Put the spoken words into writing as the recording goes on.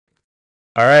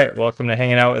All right, welcome to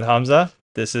Hanging Out with Hamza.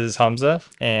 This is Hamza,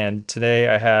 and today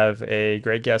I have a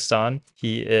great guest on.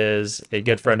 He is a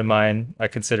good friend of mine. I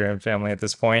consider him family at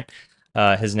this point.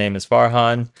 His name is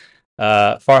Farhan.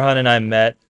 Farhan and I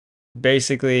met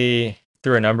basically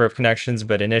through a number of connections,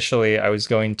 but initially I was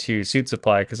going to suit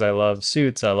supply because I love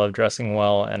suits, I love dressing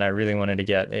well, and I really wanted to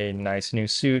get a nice new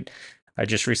suit. I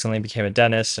just recently became a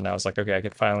dentist, and I was like, okay, I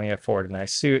could finally afford a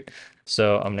nice suit.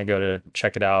 So I'm gonna go to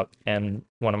check it out. And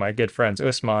one of my good friends,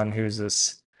 Usman, who's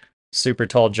this super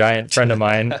tall giant friend of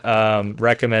mine,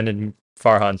 recommended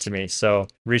Farhan to me. So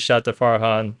reached out to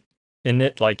Farhan, and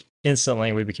it like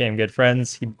instantly we became good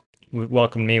friends. He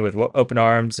welcomed me with open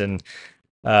arms and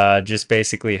just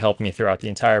basically helped me throughout the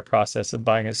entire process of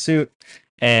buying a suit.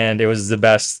 And it was the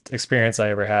best experience I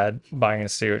ever had buying a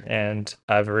suit. And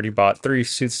I've already bought three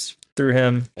suits through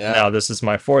him. Yeah. Now this is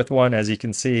my fourth one, as you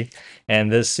can see. And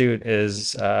this suit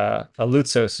is a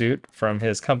Lutzo suit from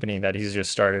his company that he's just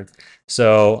started.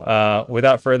 So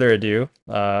without further ado,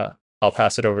 I'll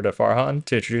pass it over to Farhan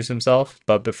to introduce himself.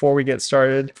 But before we get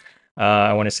started,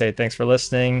 I want to say thanks for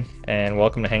listening and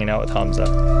welcome to Hanging Out with Hamza.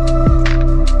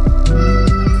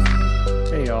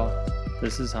 Hey y'all,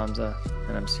 this is Hamza,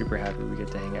 and I'm super happy we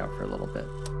get to hang out for a little bit.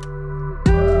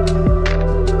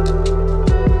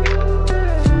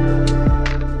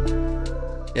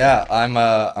 Yeah,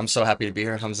 I'm so happy to be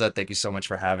here, Hamza. Thank you so much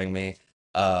for having me.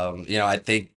 I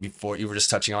think before you were just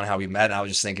touching on how we met, and I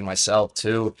was just thinking myself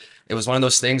too. It was one of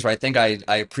those things where I think I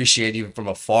appreciate you from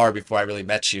afar before I really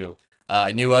met you.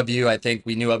 I knew of you. I think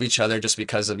we knew of each other just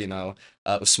because of,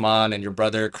 Usman and your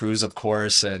brother, Cruz, of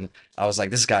course. And I was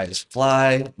like, this guy is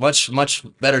fly, much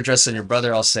better dressed than your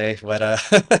brother, I'll say. But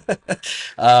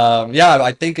yeah,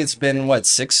 I think it's been what,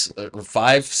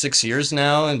 5, 6 years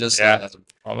now, and just Yeah,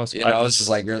 almost five. it's just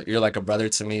like you're like a brother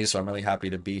to me, so I'm really happy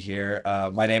to be here.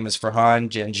 My name is Farhan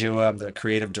Janjua. I'm the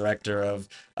creative director of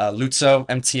Lutzo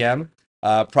MTM.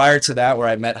 Prior to that, where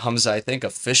I met Hamza, I think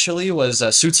officially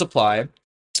was Suit Supply,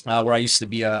 where I used to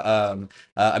be a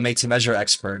made-to-measure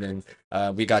expert, and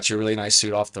we got you a really nice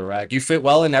suit off the rack. You fit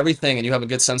well in everything, and you have a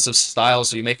good sense of style,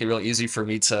 so you make it real easy for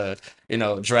me to,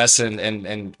 dress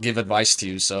and give advice to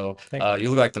you. So Thank you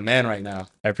look like the man right now.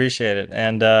 I appreciate it.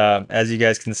 And as you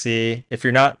guys can see, if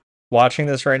you're not watching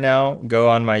this right now, go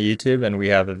on my YouTube and we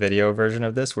have a video version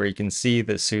of this where you can see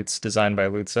the suits designed by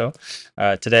Lutzo.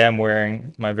 Today I'm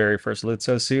wearing my very first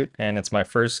Lutzo suit, and it's my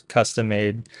first custom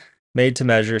made to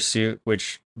measure suit,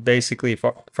 which basically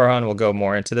Farhan will go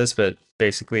more into this, but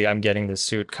basically I'm getting this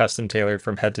suit custom tailored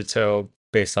from head to toe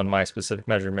based on my specific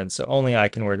measurements. So only I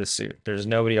can wear the suit. There's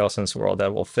nobody else in this world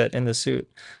that will fit in the suit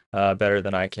better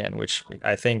than I can, which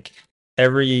I think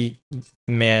every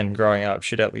man growing up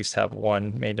should at least have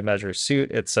one made to measure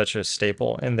suit. It's such a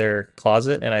staple in their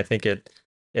closet, and I think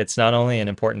it's not only an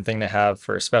important thing to have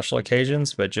for special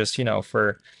occasions, but just,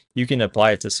 for you can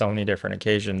apply it to so many different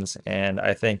occasions. And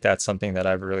I think that's something that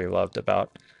I've really loved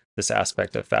about this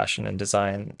aspect of fashion and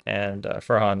design. And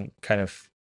Farhan kind of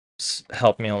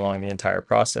helped me along the entire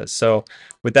process. So,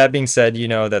 with that being said, you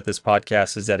know that this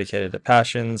podcast is dedicated to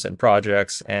passions and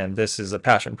projects, and this is a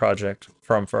passion project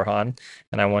from Farhan.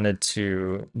 And I wanted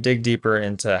to dig deeper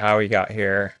into how he got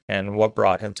here and what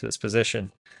brought him to this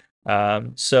position.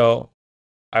 So,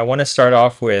 I want to start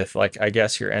off with, like, I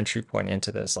guess your entry point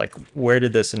into this. Like, where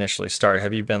did this initially start?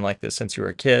 Have you been like this since you were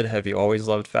a kid? Have you always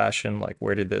loved fashion? Like,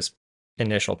 where did this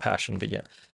initial passion begin?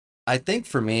 I think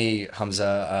for me,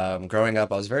 Hamza, growing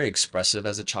up, I was very expressive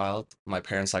as a child. My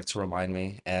parents like to remind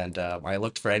me, and I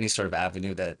looked for any sort of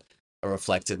avenue that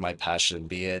reflected my passion,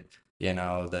 be it,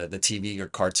 the TV or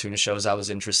cartoon shows I was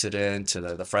interested in, to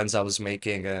the friends I was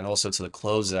making, and also to the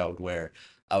clothes that I would wear.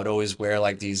 I would always wear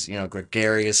like these,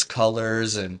 gregarious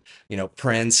colors and,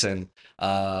 prints, and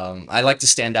I like to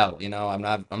stand out.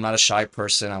 I'm not a shy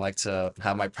person. I like to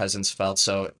have my presence felt.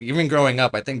 So even growing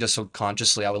up, I think just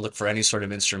subconsciously, I would look for any sort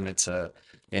of instrument to,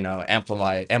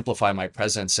 amplify my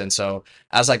presence. And so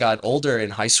as I got older in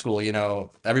high school,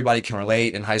 everybody can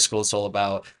relate. In high school, it's all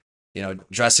about,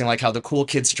 dressing like how the cool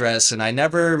kids dress, and I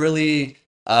never really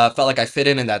felt like I fit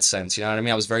in that sense. You know what I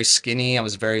mean? I was very skinny. I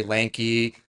was very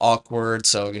lanky, awkward.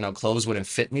 So clothes wouldn't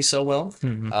fit me so well.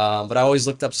 Mhm. But I always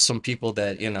looked up to some people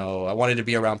that, I wanted to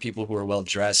be around people who were well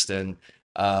dressed. And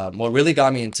what really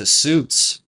got me into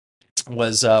suits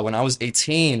was when I was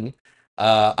 18,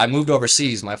 I moved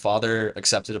overseas. My father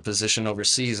accepted a position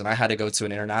overseas, and I had to go to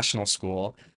an international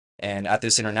school. And at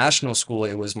this international school,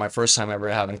 it was my first time ever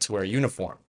having to wear a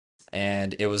uniform.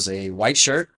 And it was a white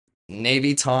shirt,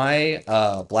 navy tie,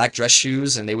 black dress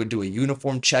shoes, and they would do a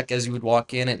uniform check as you would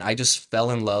walk in. And I just fell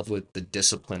in love with the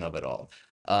discipline of it all.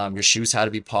 Your shoes had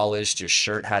to be polished, your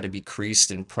shirt had to be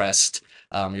creased and pressed,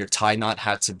 your tie knot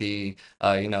had to be,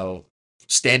 you know,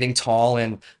 standing tall,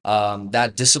 and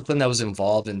that discipline that was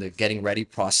involved in the getting ready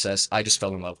process, I just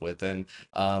fell in love with. And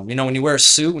you know, when you wear a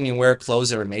suit, when you wear clothes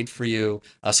that are made for you,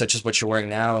 such as what you're wearing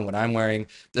now and what I'm wearing,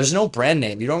 there's no brand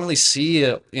name. You don't really see,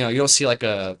 you know, you don't see like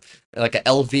a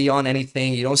LV on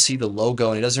anything. You don't see the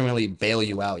logo, and it doesn't really bail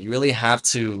you out. You really have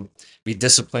to be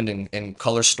disciplined in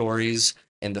color stories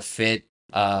and the fit.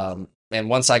 And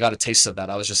once I got a taste of that,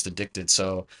 I was just addicted.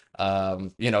 So,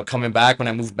 you know, coming back when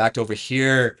I moved back over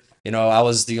here, you know, I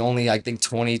was the only, I think,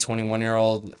 20, 21-year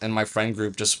old in my friend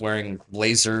group just wearing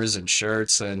blazers and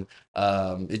shirts. And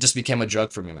it just became a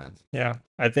drug for me, man. Yeah,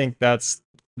 I think that's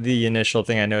the initial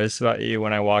thing I noticed about you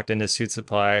when I walked into Suit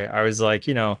Supply. I was like,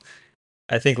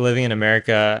 I think living in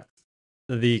America,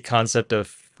 the concept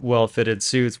of well-fitted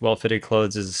suits, well-fitted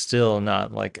clothes is still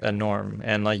not like a norm.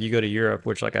 And like you go to Europe,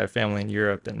 which like I have family in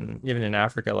Europe and even in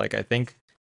Africa, like I think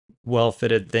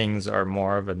well-fitted things are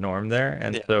more of a norm there.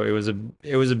 And Yeah. so it was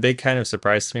a big kind of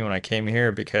surprise to me when I came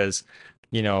here because,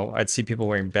 I'd see people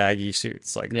wearing baggy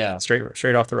suits like Yeah.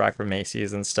 straight off the rack from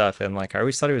Macy's and stuff. And like I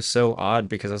always thought it was so odd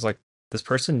because I was like, this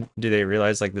person, do they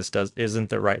realize like this does isn't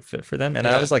the right fit for them? And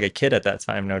I Yeah. was like a kid at that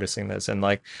time noticing this, and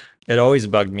like it always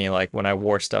bugged me like when I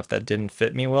wore stuff that didn't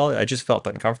fit me well, I just felt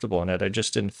uncomfortable in it. I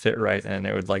just didn't fit right and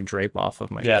it would like drape off of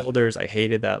my Yeah. shoulders. I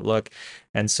hated that look.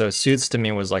 And so suits to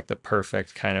me was like the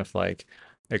perfect kind of like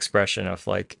expression of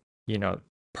like,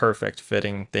 perfect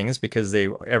fitting things because they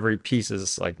every piece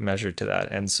is like measured to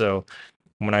that. And so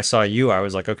when I saw you, I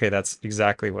was like, okay, that's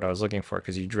exactly what I was looking for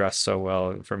because you dress so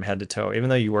well from head to toe. Even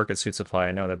though you work at Suit Supply,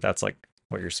 I know that that's like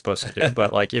what you're supposed to do.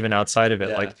 But like even outside of it,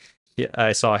 Yeah. like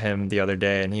I saw him the other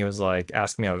day and he was like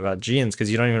asking me about jeans because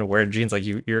you don't even wear jeans. Like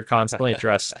you're constantly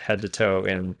dressed head to toe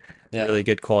in Yeah. really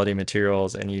good quality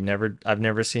materials, and I've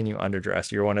never seen you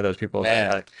underdressed. You're one of those people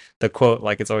that Man. the quote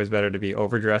like it's always better to be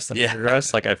overdressed than Yeah.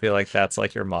 underdressed. Like I feel like that's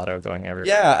like your motto going everywhere.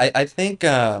 Yeah, I think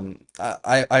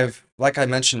I've like I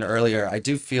mentioned earlier, I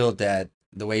do feel that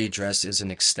the way you dress is an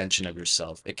extension of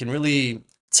yourself. It can really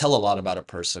tell a lot about a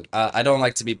person. I don't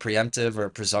like to be preemptive or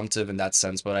presumptive in that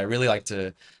sense, but I really like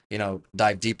to, you know,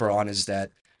 dive deeper on is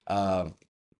that um,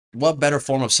 what better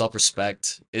form of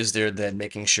self-respect is there than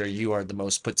making sure you are the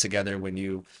most put together when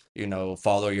you know,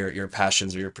 follow your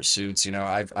passions or your pursuits? You know,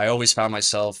 I always found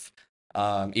myself,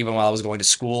 even while I was going to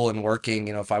school and working,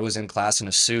 you know, if I was in class in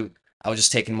a suit, I was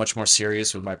just taken much more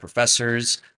serious with my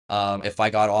professors. If I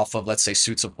got off of, let's say,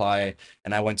 suit supply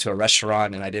and I went to a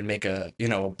restaurant and I didn't make a, you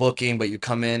know, a booking, but you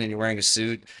come in and you're wearing a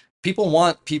suit, people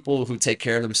want people who take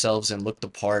care of themselves and look the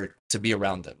part to be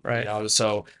around them, you Right. know?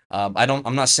 So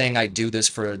I'm not saying I do this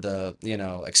for the, you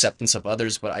know, acceptance of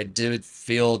others, but I did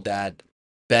feel that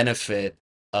benefit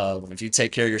of if you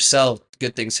take care of yourself,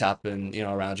 good things happen, you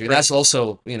know, around you. And Right. that's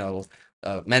also, you know,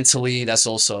 mentally, that's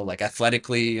also like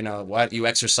athletically, you know, what you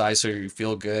exercise so you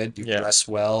feel good, you Yeah. dress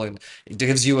well, and it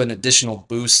gives you an additional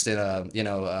boost and, you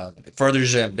know, it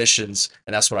furthers your ambitions.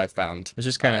 And that's what I found. It's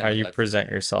just kind of how In my you life. present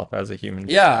yourself as a human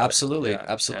being, Yeah, right? absolutely. Yeah. And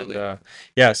Absolutely.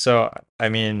 yeah, so I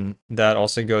mean that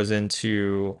also goes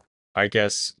into, I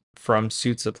guess, from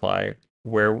Suit Supply,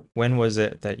 where when was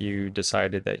it that you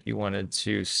decided that you wanted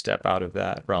to step out of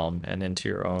that realm and into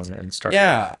your own and start your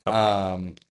Yeah. own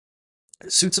company?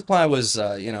 Suit Supply was,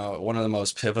 you know, one of the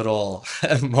most pivotal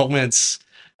moments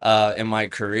in my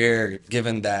career,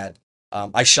 given that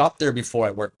I shopped there before I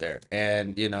worked there.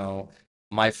 And, you know,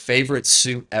 my favorite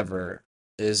suit ever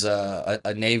is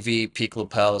a navy peak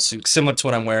lapel suit, similar to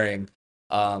what I'm wearing,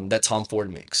 that Tom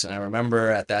Ford makes. And I remember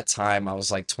at that time, I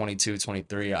was like 22,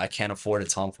 23. I can't afford a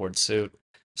Tom Ford suit.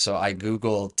 So I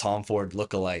Googled Tom Ford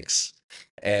lookalikes.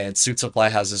 And Suit Supply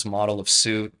has this model of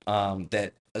suit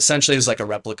that essentially is like a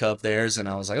replica of theirs. And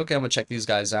I was like, okay, I'm gonna check these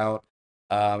guys out.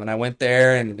 And I went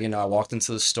there and, you know, I walked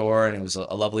into the store and it was a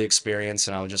lovely experience.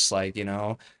 And I was just like, you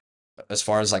know, as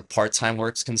far as like part-time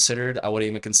work's considered, I wouldn't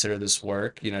even consider this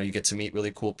work. You know, you get to meet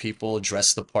really cool people,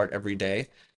 dress the part every day.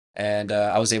 And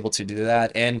I was able to do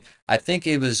that. And I think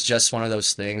it was just one of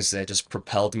those things that just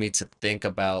propelled me to think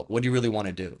about what do you really want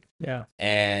to do? Yeah.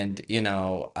 And, you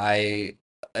know, I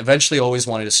eventually always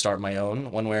wanted to start my own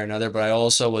one way or another, but I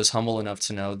also was humble enough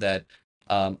to know that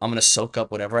I'm going to soak up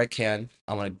whatever I can.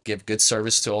 I'm going to give good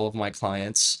service to all of my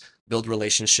clients, build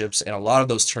relationships, and a lot of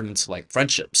those turn into like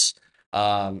friendships.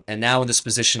 And now in this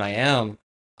position I am,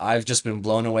 I've just been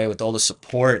blown away with all the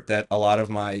support that a lot of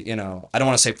my, you know, I don't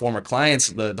want to say former clients,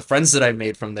 the friends that I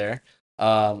made from there,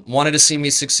 wanted to see me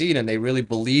succeed, and they really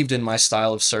believed in my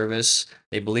style of service.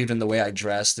 They believed in the way I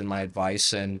dressed and my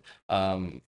advice, and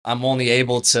I'm only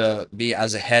able to be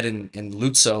as ahead in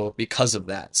Lutzo because of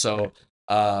that. Right. So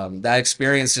That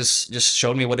experience just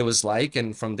showed me what it was like,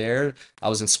 and from there I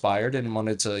was inspired and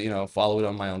wanted to, follow it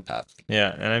on my own path.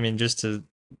 Yeah, and I mean, just to,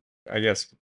 I guess,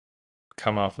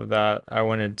 come off of that, I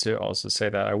wanted to also say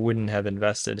that I wouldn't have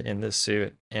invested in this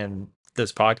suit and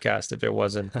this podcast if it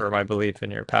wasn't for my belief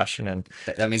in your passion and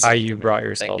That means how a lot you to me. brought Thank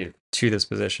yourself you. to this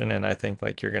position. And I think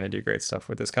like you're going to do great stuff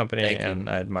with this company, Thank you. and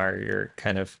I admire your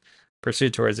kind of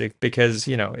pursuit towards it because,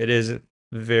 it is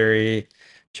very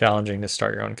challenging to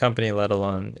start your own company, let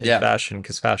alone in Yeah. fashion,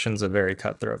 because fashion's a very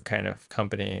cutthroat kind of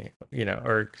company,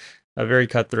 or a very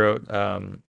cutthroat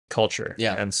culture.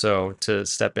 Yeah. And so to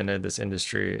step into this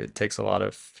industry, it takes a lot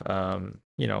of,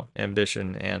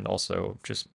 ambition and also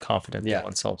just confidence in Yeah.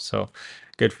 oneself. So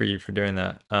good for you for doing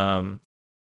that.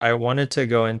 I wanted to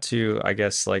go into, I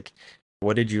guess, like,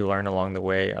 what did you learn along the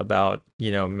way about,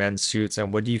 men's suits,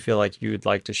 and what do you feel like you would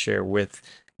like to share with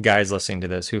guys listening to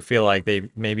this who feel like they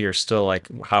maybe are still like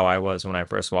how I was when I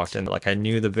first walked in? Like, I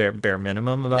knew the bare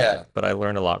minimum about it, Yeah. but I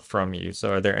learned a lot from you.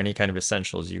 So, are there any kind of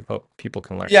essentials you hope people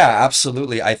can learn? Yeah,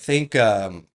 absolutely. I think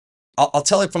I'll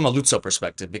tell it from a Lutzo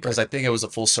perspective because Right, I think it was a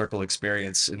full circle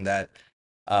experience in that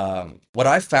what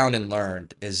I found and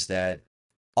learned is that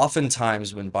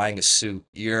oftentimes when buying a suit,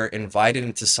 you're invited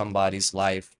into somebody's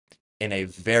life in a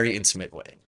very intimate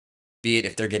way. Be it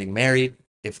if they're getting married,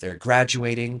 if they're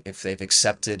graduating, if they've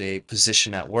accepted a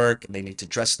position at work and they need to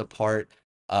dress the part.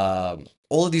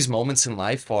 All of these moments in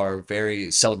life are very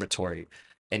celebratory.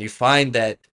 And you find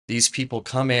that these people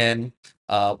come in,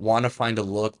 want to find a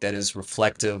look that is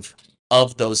reflective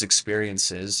of those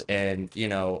experiences. And,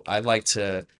 I like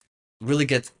to really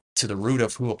get to the root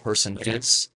of who a person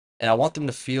is. And I want them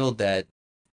to feel that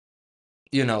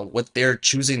what they're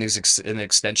choosing is an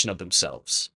extension of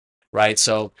themselves, right?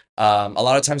 So a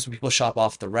lot of times when people shop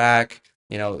off the rack,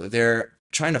 they're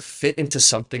trying to fit into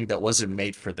something that wasn't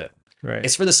made for them. right,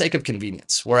 It's for the sake of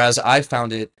convenience. Whereas I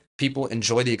found it, people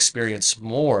enjoy the experience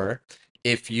more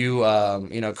if you,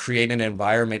 create an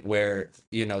environment where,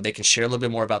 they can share a little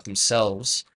bit more about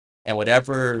themselves, and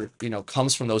whatever,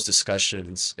 comes from those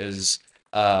discussions is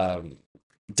um,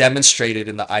 demonstrated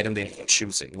in the item they're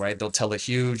choosing, right? They'll tell a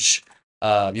huge,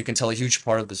 you can tell a huge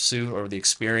part of the suit or the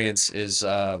experience is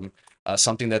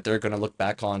something that they're going to look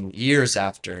back on years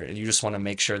after, and you just want to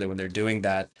make sure that when they're doing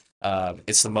that,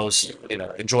 it's the most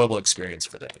enjoyable experience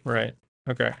for them. right.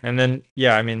 Okay. And then,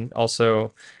 yeah, I mean,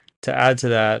 also to add to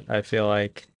that, I feel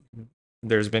like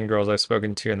there's been girls I've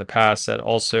spoken to in the past that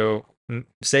also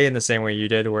say in the same way you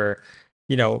did, where,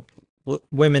 you know,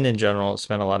 women in general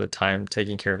spend a lot of time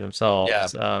taking care of Yeah,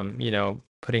 themselves,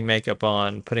 putting makeup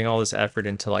on, putting all this effort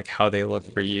into like how they look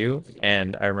for you.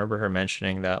 And I remember her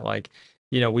mentioning that, like,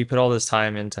 we put all this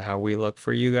time into how we look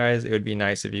for you guys. It would be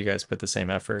nice if you guys put the same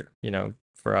effort,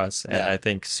 for us. And yeah, I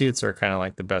think suits are kind of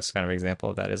like the best kind of example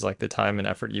of that, is like the time and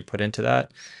effort you put into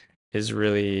that is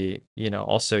really,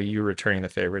 also you returning the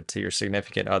favor to your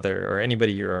significant other or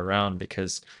anybody you're around,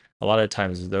 because a lot of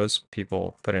times those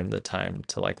people put in the time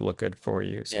to like look good for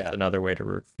you. So it's yeah, another way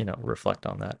to, reflect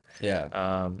on that. yeah.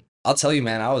 Um, I'll tell you,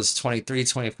 man, I was 23,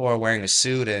 24, wearing a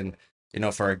suit, and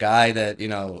for a guy that,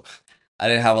 I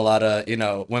didn't have a lot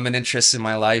of, women interests in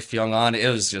my life young on. It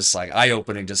was just like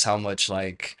eye-opening just how much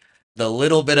like the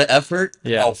little bit of effort,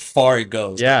 yeah, how far it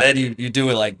goes. And yeah, then you do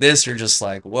it like this, you're just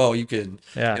like, whoa, you could,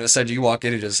 yeah. instead you walk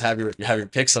in and just have your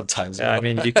pick sometimes, Yeah, I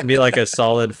mean, you can be like a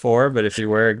solid four, but if you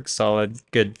wear a solid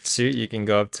good suit, you can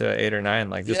go up to eight or nine.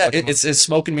 Like just Yeah, look at my, it's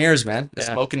smoke and mirrors, man. It's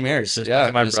yeah, smoke and mirrors. just look Yeah,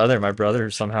 at my just brother. My brother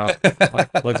somehow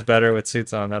like looks better with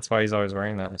suits on. That's why he's always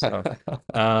wearing them. So,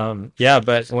 yeah,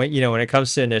 but when it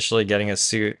comes to initially getting a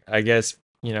suit, I guess,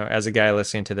 as a guy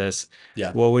listening to this,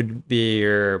 yeah. what would be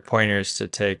your pointers to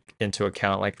take into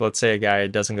account? Like, let's say a guy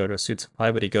doesn't go to a suit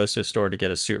supply, but he goes to a store to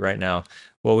get a suit right now.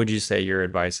 What would you say your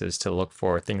advice is to look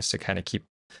for, things to kind of keep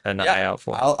an Yeah, eye out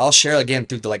for? I'll share again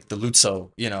through the Lutzo,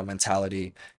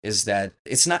 mentality is that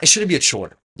it shouldn't be a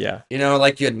chore. Yeah,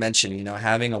 Like you had mentioned,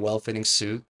 having a well-fitting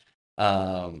suit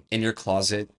in your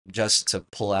closet just to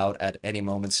pull out at any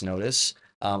moment's notice,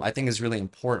 I think is really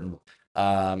important.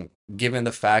 Um, Given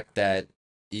the fact that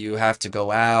you have to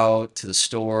go out to the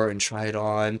store and try it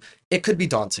on, it could be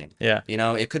daunting. yeah,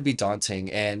 It could be daunting.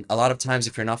 And a lot of times,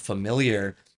 if you're not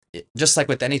familiar, just like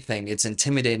with anything, it's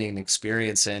intimidating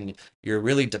experience, and you're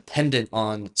really dependent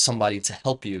on somebody to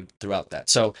help you throughout that.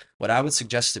 So, what I would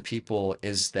suggest to people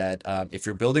is that if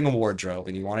you're building a wardrobe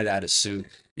and you want to add a suit,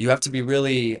 you have to be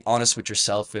really honest with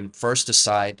yourself and first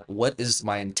decide what is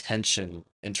my intention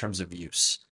in terms of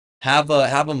use. Have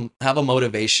a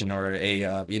motivation or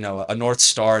a North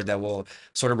Star that will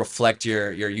sort of reflect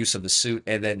your use of the suit,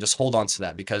 and then just hold on to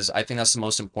that because I think that's the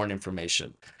most important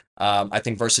information. I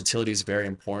think versatility is very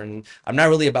important. I'm not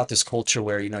really about this culture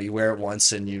where, you wear it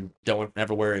once and you don't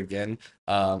ever wear it again.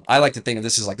 I like to think of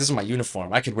this as like, this is my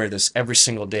uniform. I could wear this every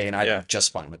single day and I'd be Yeah.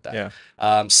 just fine with that.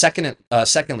 Yeah.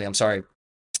 Secondly, I'm sorry.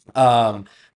 Um,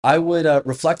 I would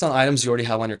reflect on items you already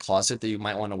have on your closet that you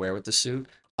might want to wear with the suit.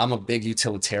 I'm a big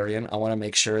utilitarian. I want to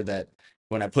make sure that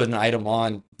when I put an item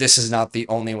on, this is not the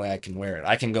only way I can wear it.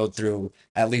 I can go through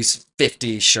at least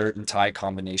 50 shirt and tie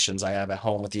combinations I have at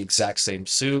home with the exact same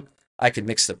suit. I could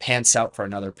mix the pants out for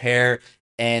another pair,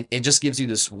 and it just gives you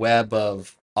this web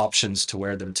of options to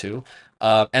wear them to.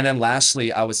 And then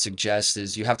lastly, I would suggest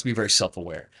is you have to be very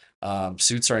self-aware.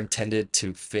 Suits are intended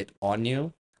to fit on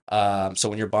you, so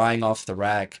when you're buying off the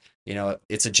rack,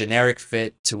 it's a generic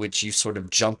fit to which you sort of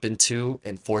jump into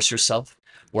and force yourself.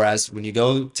 Whereas when you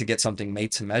go to get something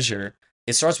made to measure,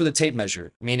 it starts with a tape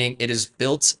measure, meaning it is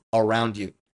built around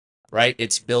you, right?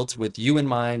 It's built with you in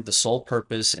mind, the sole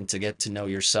purpose, and to get to know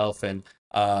yourself. And,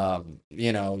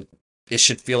 it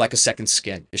should feel like a second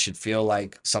skin. It should feel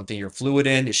like something you're fluid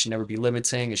in. It should never be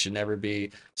limiting. It should never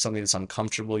be something that's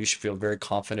uncomfortable. You should feel very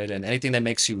confident. And anything that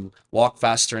makes you walk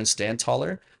faster and stand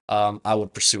taller, I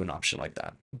would pursue an option like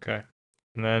that. Okay.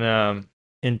 And then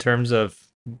in terms of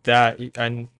that,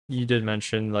 and you did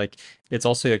mention like it's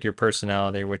also like your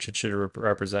personality, which it should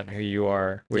represent who you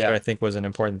are, which Yeah. I think was an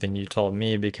important thing you told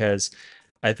me because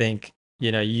I think,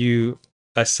 you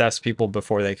assess people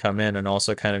before they come in and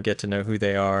also kind of get to know who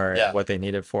they are and Yeah. what they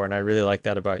need it for. And I really like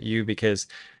that about you because,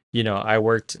 I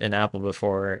worked in Apple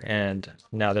before, and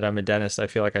now that I'm a dentist, I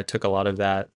feel like I took a lot of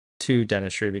that to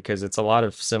dentistry because it's a lot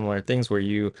of similar things where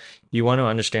you want to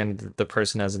understand the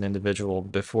person as an individual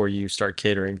before you start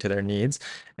catering to their needs.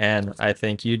 And I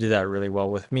think you did that really well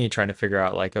with me, trying to figure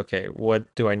out like, okay, what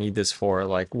do I need this for?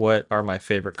 Like, what are my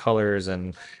favorite colors?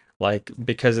 And like,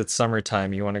 because it's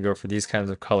summertime, you want to go for these kinds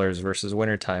of colors versus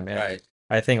wintertime. And Right.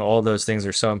 I think all those things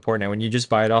are so important. And when you just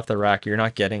buy it off the rack, you're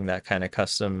not getting that kind of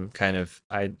custom kind of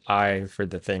eye for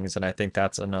the things. And I think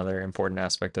that's another important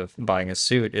aspect of buying a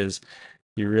suit is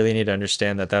you really need to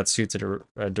understand that that suits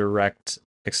a direct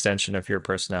extension of your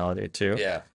personality too.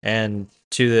 Yeah. And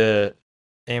to the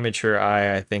amateur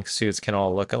eye, I think suits can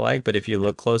all look alike, but if you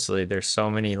look closely, there's so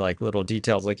many like little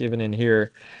details. Like even in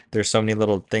here, there's so many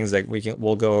little things that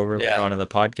we'll go over later Yeah. on in the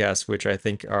podcast, which I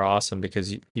think are awesome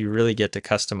because you really get to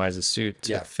customize a suit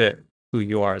to Yeah. fit who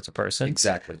you are as a person.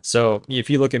 Exactly. So if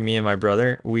you look at me and my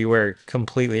brother, we wear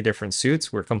completely different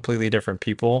suits. We're completely different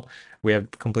people. We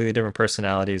have completely different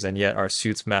personalities, and yet our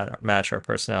suits match our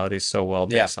personalities so well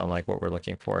Yeah. based on like what we're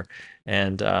looking for.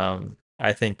 And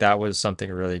I think that was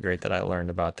something really great that I learned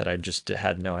about that I just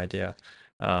had no idea.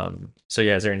 So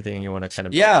yeah, is there anything you want to kind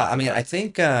of build Yeah. off I of mean, that? I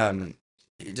think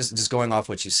just going off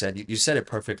what you said, you said it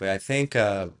perfectly. I think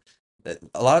that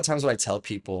a lot of times what I tell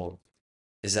people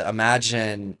is that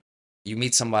imagine you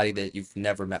meet somebody that you've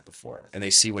never met before and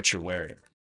they see what you're wearing.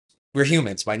 We're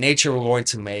humans. By nature, we're going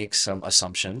to make some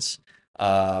assumptions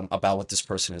about what this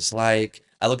person is like.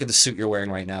 I look at the suit you're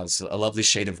wearing right now. It's a lovely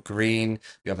shade of green.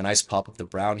 You have a nice pop of the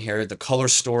brown here. The color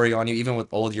story on you, even with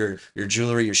all your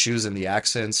jewelry, your shoes, and the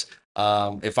accents.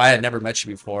 If I had never met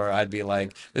you before, I'd be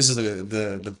like, "This is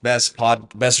the best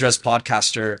dressed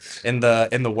podcaster in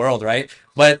the world," right?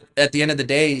 But at the end of the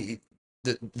day,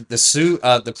 the suit,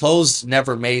 the clothes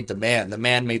never made the man. The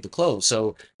man made the clothes.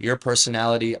 So your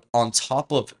personality on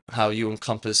top of how you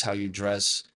encompass how you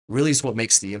dress really is what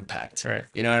makes the impact. Right.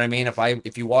 You know what I mean?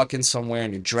 If you walk in somewhere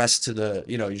and you're dressed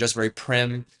you're just very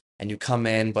prim and you come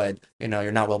in, but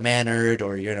you're not well mannered,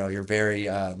 or you're very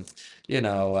Obnoxious.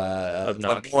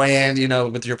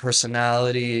 flamboyant, with your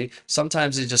personality.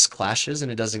 Sometimes it just clashes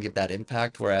and it doesn't get that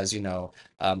impact. Whereas,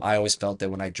 I always felt that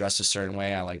when I dress a certain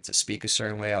way, I like to speak a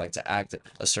certain way, I like to act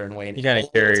a certain way, and You kind of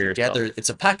all carry yourself. together, it's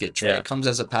a package, right? Yeah. It comes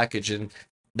as a package, and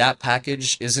that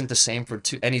package isn't the same for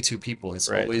any two people. It's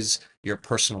Right. always your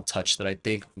personal touch that I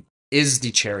think is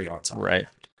the cherry on top. Right.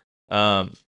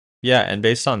 Um, yeah, and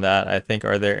based on that, I think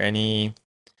are there any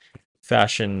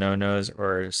fashion no-nos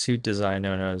or suit design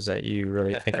no-nos that you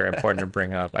really think are important to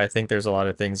bring up? I think there's a lot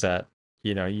of things that,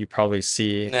 you probably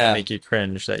see that Yeah. make you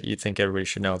cringe that you think everybody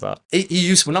should know about. It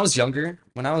used when I was younger,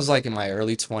 when I was like in my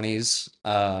early 20s,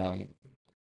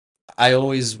 I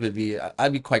always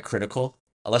I'd be quite critical.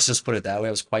 Let's just put it that way.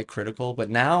 I was quite critical, but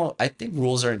now I think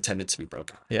rules are intended to be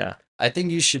broken. Yeah. I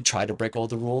think you should try to break all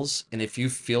the rules, and if you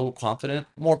feel confident,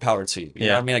 more power to you. You know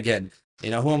what Yeah. I mean? Again,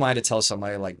 who am I to tell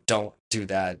somebody like, don't do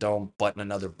that, don't button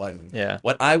another button? Yeah.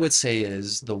 What I would say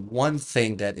is the one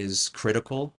thing that is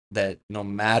critical that no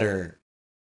matter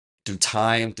through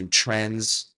time, through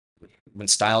trends, when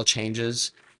style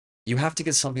changes, you have to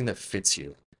get something that fits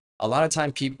you. A lot of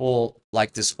time people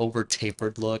like this over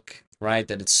tapered look. right?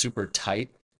 That it's super tight.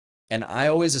 And I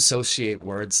always associate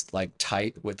words like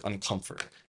tight with uncomfort.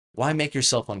 Why make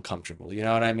yourself uncomfortable? You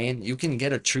know what I mean? You can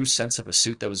get a true sense of a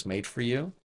suit that was made for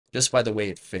you just by the way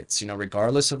it fits,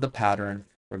 regardless of the pattern,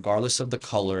 regardless of the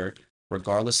color,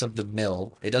 regardless of the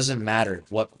mill. It doesn't matter.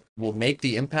 What will make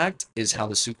the impact is how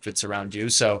the suit fits around you.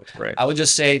 So Right. I would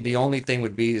just say the only thing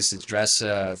would be is to dress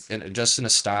just in a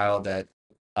style that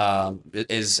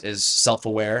is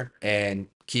self-aware and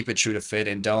keep it true to fit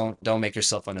and don't make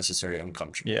yourself unnecessarily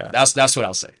uncomfortable. Yeah. That's what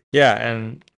I'll say. Yeah,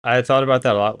 and I thought about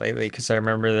that a lot lately because I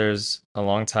remember there's a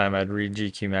long time I'd read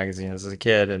GQ magazine as a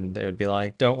kid, and they would be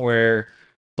like, "Don't wear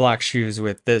black shoes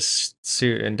with this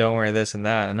suit, and don't wear this and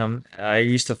that." And I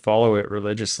used to follow it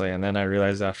religiously, and then I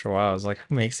realized after a while I was like,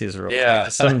 "Who makes these rules?" Like Yeah.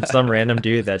 it's some random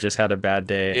dude that just had a bad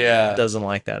day and Yeah. doesn't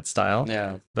like that style.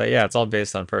 Yeah. But yeah, it's all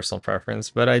based on personal preference.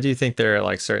 But I do think there are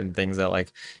like certain things that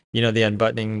like, the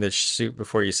unbuttoning the suit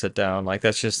before you sit down, like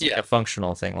that's just like Yeah. a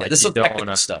functional thing. Yeah. Like This you is don't want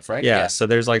technical to. stuff, right? Yeah, Yeah. so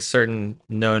there's like certain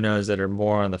no-nos that are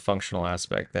more on the functional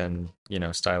aspect than,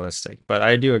 stylistic. But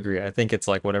I do agree. I think it's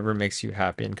like whatever makes you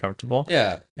happy and comfortable.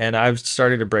 Yeah. And I've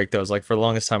started to break those. Like for the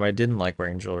longest time, I didn't like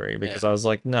wearing jewelry Yeah. because I was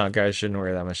like, no, guys shouldn't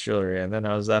wear that much jewelry. And then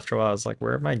after a while, I was like,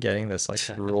 where am I getting this like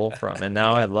rule from? And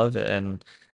now I love it. And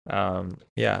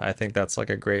yeah, I think that's like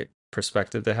a great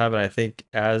perspective to have. And I think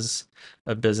as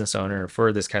a business owner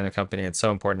for this kind of company, it's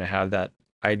so important to have that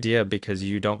idea because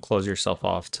you don't close yourself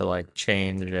off to like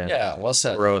change and Yeah. Well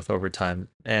said. growth over time.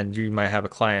 And you might have a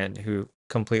client who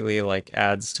completely like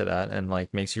adds to that and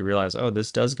like makes you realize, oh,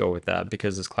 this does go with that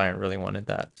because this client really wanted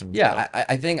that. And so, Yeah,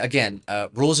 I think again,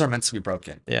 rules are meant to be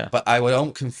broken, yeah, but I would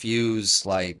don't confuse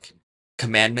like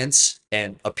commandments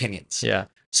and opinions. yeah,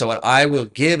 So what I will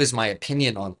give is my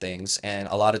opinion on things, and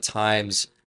a lot of times,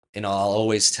 I'll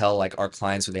always tell like our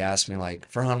clients when they ask me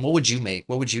like, Farhan, what would you make?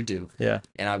 What would you do? yeah,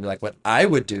 And I'd be like, what I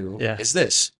would do yeah, is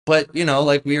this. But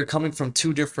like we are coming from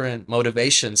two different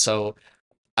motivations, so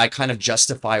I kind of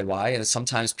justify why, and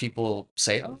sometimes people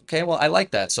say, "Oh, okay, well, I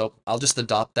like that, so I'll just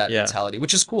adopt that yeah, mentality,"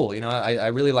 which is cool. I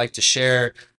really like to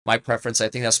share my preference. I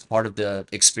think that's part of the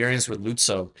experience with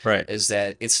Lutso right. is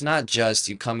that it's not just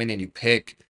you come in and you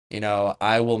pick.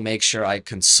 I will make sure I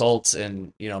consult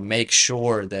and make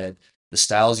sure that the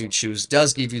styles you choose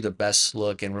does give you the best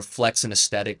look and reflects an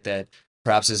aesthetic that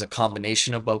perhaps is a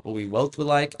combination of what we both would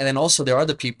like. And then also there are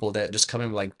the people that just come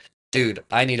in like, dude,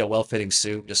 I need a well-fitting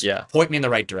suit. Just Yeah, point me in the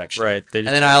right direction. right. They And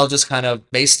just then want, I'll just kind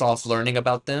of, based off learning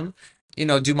about them,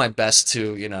 do my best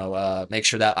to, make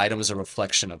sure that item is a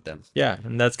reflection of them. yeah,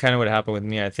 and that's kind of what happened with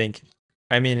me.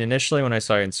 I mean, initially when I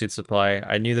saw you in Suit Supply,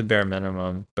 I knew the bare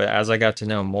minimum, but as I got to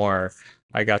know more,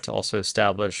 I got to also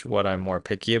establish what I'm more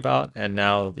picky about. And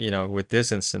now, with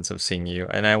this instance of seeing you,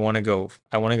 and I want to go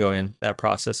in that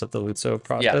process of the Lutso Yeah,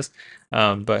 process.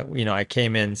 But I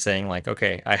came in saying like,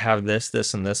 okay, I have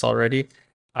this, and this already.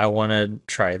 I want to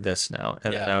try this now.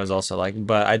 And then yeah, I was also like,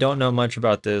 but I don't know much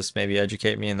about this. Maybe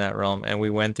educate me in that realm. And we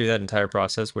went through that entire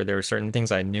process where there were certain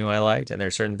things I knew I liked, and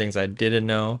there's certain things I didn't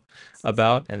know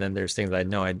about, and then there's things I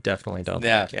know I definitely don't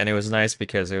yeah, like. And it was nice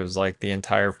because it was like the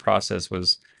entire process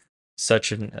was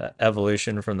such an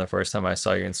evolution from the first time I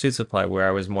saw you in Suit Supply, where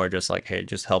I was more just like, hey,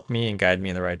 just help me and guide me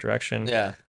in the right direction.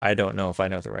 yeah, I don't know if I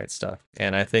know the right stuff.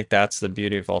 And I think that's the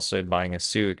beauty of also buying a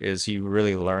suit is you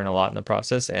really learn a lot in the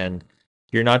process, and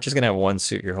you're not just gonna have one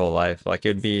suit your whole life. Like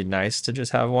it'd be nice to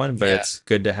just have one, but yeah. it's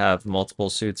good to have multiple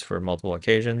suits for multiple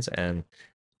occasions and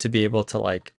to be able to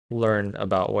like learn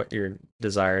about what your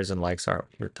desires and likes are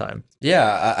over time.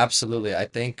 Yeah, absolutely. I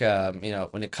think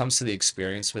when it comes to the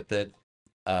experience with it,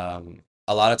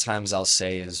 a lot of times I'll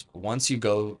say is once you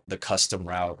go the custom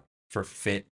route for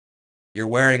fit, you're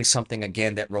wearing something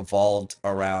again that revolved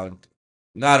around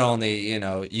not only,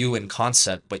 you in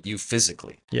concept, but you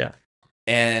physically. Yeah,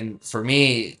 And for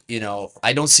me,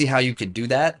 I don't see how you could do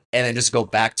that and then just go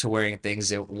back to wearing things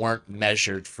that weren't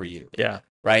measured for you, yeah,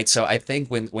 right? So I think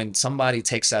when somebody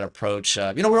takes that approach,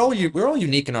 we're all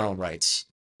unique in our own rights.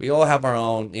 We all have our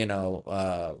own,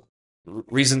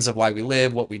 reasons of why we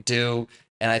live, what we do,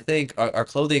 and I think our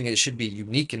clothing it should be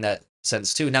unique in that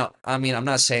sense too. Now, I mean, I'm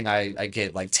not saying I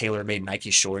get like tailor-made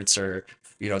Nike shorts or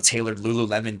tailored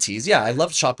Lululemon tees. Yeah, I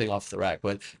love shopping off the rack,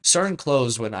 but certain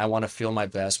clothes when I want to feel my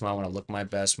best, when I want to look my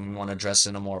best, when I want to dress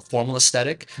in a more formal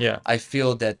aesthetic, yeah, I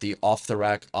feel that the off the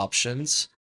rack options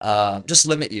just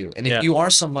limit you. And if yeah, you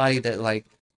are somebody that like,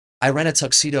 I rent a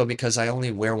tuxedo because I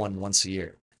only wear one once a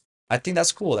year. I think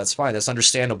that's cool. That's fine. That's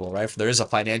understandable, right? There is a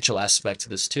financial aspect to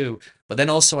this too. But then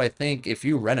also, I think if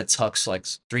you rent a tux like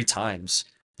 3 times,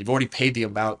 you've already paid the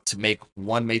amount to make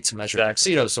one made to measure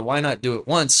exactly. tuxedo. So why not do it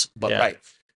once, but Yeah,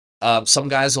 right? Some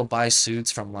guys will buy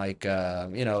suits from like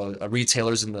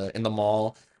retailers in the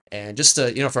mall, and just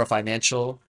to, for a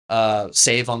financial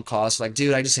save on cost. Like,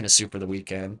 dude, I just need a suit for the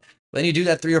weekend. Then you do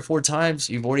that 3 or 4 times,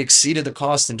 you've already exceeded the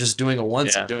cost and just doing it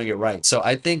once and Yeah. doing it right. So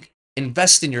I think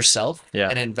invest in yourself Yeah.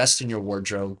 and invest in your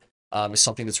wardrobe is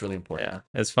something that's really important.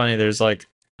 Yeah. It's funny. There's like,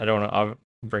 I don't know, I'll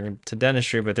bring it to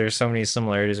dentistry, but there's so many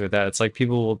similarities with that. It's like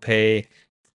people will pay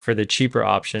for the cheaper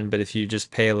option, but if you just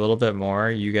pay a little bit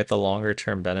more, you get the longer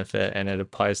term benefit, and it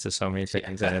applies to so many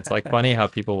things. And it's like Yeah. funny how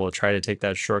people will try to take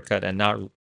that shortcut and not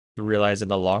realize in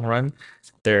the long run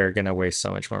they're gonna waste so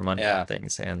much more money on Yeah.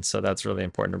 things. And so that's really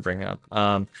important to bring up.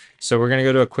 So we're gonna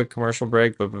go to a quick commercial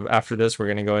break, but after this, we're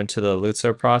gonna go into the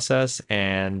Lutso process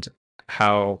and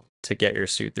how to get your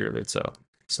suit through Lutso.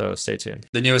 So stay tuned.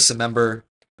 The newest member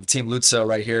of Team Lutzo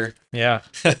right here. Yeah,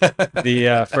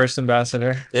 the first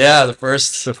ambassador Yeah, the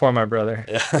first. before my brother.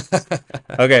 Yeah.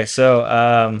 Okay,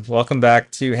 so welcome back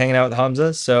to Hanging Out with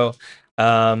Hamza. So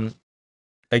um,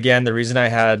 again, the reason I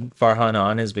had Farhan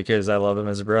on is because I love him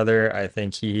as a brother. I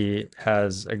think he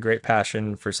has a great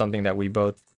passion for something that we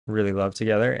both really love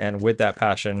together, and with that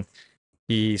passion,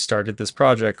 he started this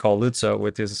project called Lutso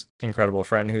with his incredible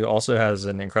friend who also has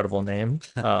an incredible name,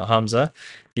 Hamza.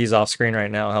 He's off screen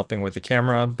right now helping with the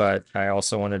camera, but I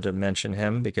also wanted to mention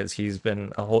him because he's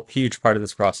been a whole huge part of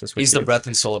this process with He's the you. breath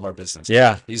and soul of our business.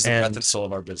 Yeah, He's the breath and and soul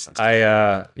of our business.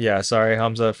 yeah, sorry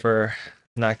Hamza for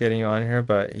not getting you on here,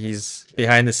 but he's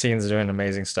behind the scenes doing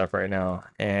amazing stuff right now,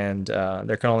 and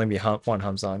there can only be one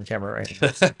Hamza on camera right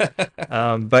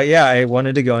now. But yeah, I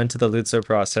wanted to go into the Lutso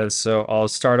process, so I'll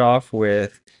start off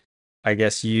with, I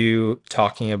guess, you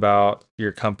talking about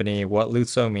your company, what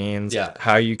Lutso means, Yeah.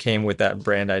 how you came with that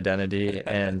brand identity,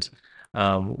 and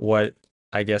what,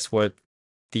 I guess, what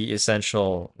the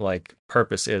essential like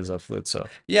purpose is of Lutso.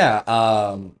 Yeah,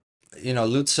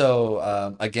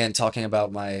 Lutzo, again, talking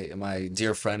about my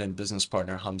dear friend and business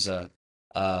partner Hamza,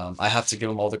 I have to give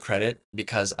him all the credit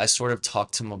because I sort of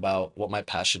talked to him about what my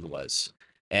passion was.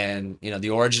 And, the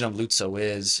origin of Lutzo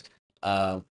is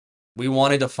uh, we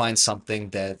wanted to find something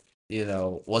that,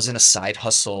 wasn't a side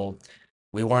hustle.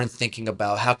 We weren't thinking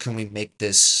about how can we make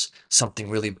this something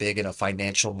really big in a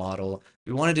financial model.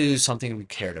 We wanted to do something we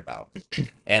cared about.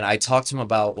 And I talked to him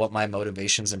about what my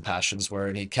motivations and passions were,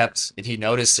 and he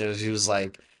noticed it. He was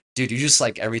like, "Dude, you just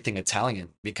like everything Italian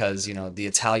because the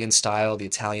Italian style, the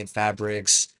Italian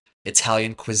fabrics,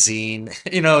 Italian cuisine.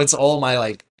 It's all my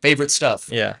like favorite stuff."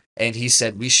 Yeah, And he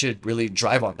said we should really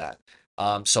drive on that.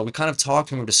 So we kind of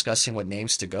talked and we were discussing what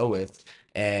names to go with,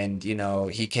 and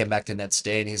he came back the next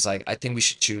day and he's like, "I think we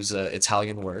should choose a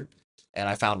Italian word," and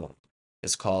I found one.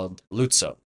 It's called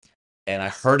Luzzo, and I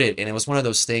heard it, and it was one of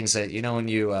those things that when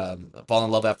you fall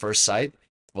in love at first sight.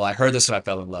 Well, I heard this and I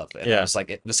fell in love, and I yeah, was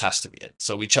like, this has to be it.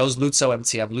 So we chose Luzzo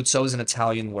MTM. Luzzo is an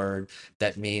Italian word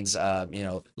that means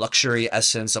luxury,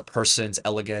 essence, a person's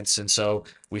elegance, and so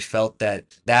we felt that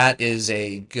that is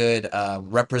a good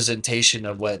representation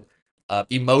of what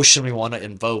emotion we want to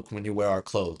invoke when you wear our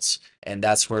clothes, and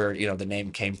that's where the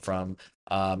name came from.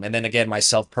 And then again,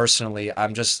 myself personally,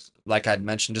 I'm just like I'd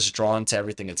mentioned, just drawn to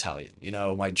everything Italian.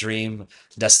 My dream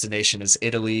destination is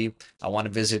Italy. I want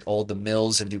to visit all the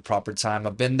mills and do proper time.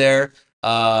 I've been there,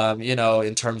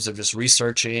 in terms of just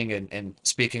researching and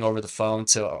speaking over the phone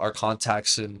to our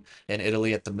contacts in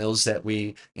Italy at the mills that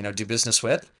we, do business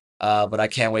with. But I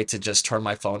can't wait to just turn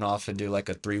my phone off and do like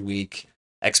a 3 week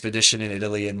expedition in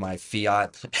Italy in my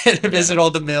Fiat and yeah. visit all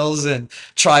the mills and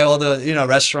try all the,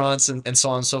 restaurants and so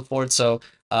on and so forth. So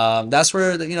that's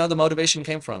where the motivation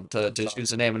came from to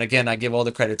choose the name. And again, I give all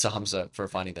the credit to Hamza for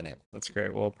finding the name. That's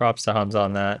great. Well, props to Hamza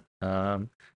on that.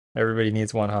 Everybody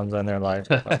needs one Hamza in their life.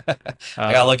 But,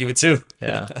 I got lucky with two.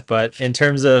 yeah, but in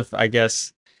terms of, I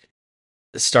guess,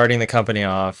 starting the company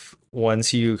off,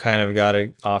 once you kind of got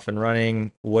it off and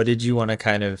running, what did you want to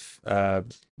kind of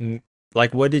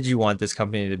like, what did you want this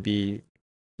company to be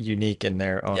unique in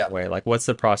their own Yeah. way? Like, what's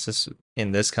the process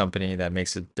in this company that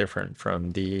makes it different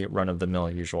from the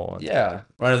run-of-the-mill usual one? Yeah,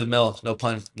 run of the mill. No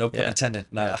pun Yeah, intended.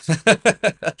 yeah,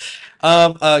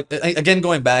 Nah. Again,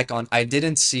 going back on, I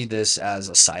didn't see this as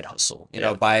a side hustle.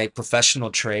 yeah, By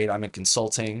professional trade, I'm in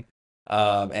consulting,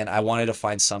 and I wanted to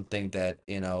find something that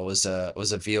was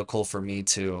a vehicle for me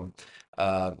to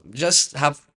just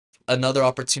have another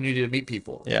opportunity to meet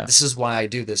people. And yeah, this is why I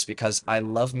do this because I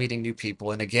love meeting new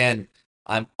people. And again,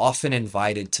 I'm often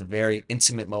invited to very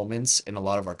intimate moments in a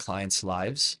lot of our clients'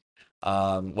 lives,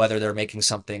 whether they're making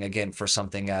something again for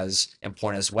something as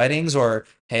important as weddings, or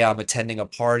hey, I'm attending a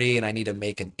party and I need to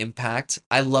make an impact.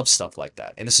 I love stuff like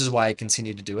that, and this is why I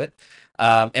continue to do it.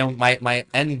 And my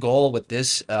end goal with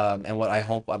this, and what I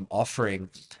hope I'm offering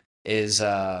is,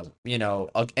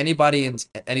 anybody in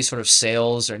any sort of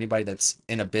sales or anybody that's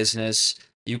in a business,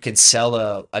 you can sell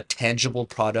a tangible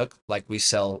product like we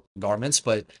sell garments,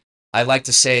 but I like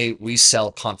to say we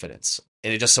sell confidence.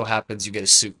 And it just so happens you get a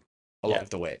suit Yeah, along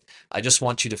the way. I just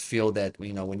want you to feel that,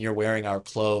 when you're wearing our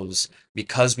clothes,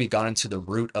 because we got into the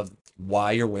root of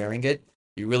why you're wearing it,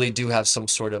 you really do have some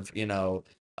sort of,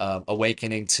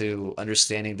 awakening to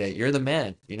understanding that you're the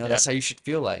man. yeah, That's how you should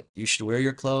feel like. You should wear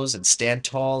your clothes and stand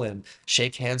tall and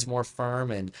shake hands more firm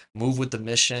and move with the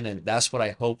mission. And that's what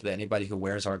I hope that anybody who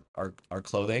wears our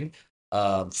clothing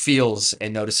feels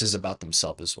and notices about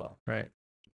themselves as well. right.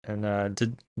 And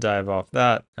to dive off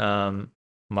that,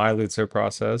 my Lutzer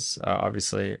process,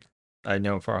 obviously, I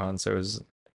know Farhan, so it was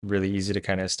really easy to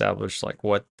kind of establish like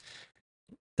what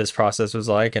this process was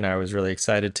like, and I was really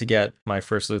excited to get my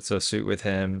first Lutzo suit with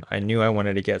him. I knew I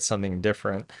wanted to get something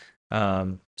different.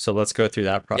 So let's go through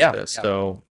that Yeah, process. yeah,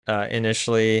 So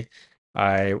initially,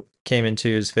 I came into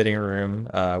his fitting room.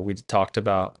 We talked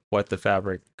about what the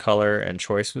fabric color and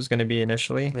choice was going to be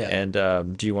initially. yeah.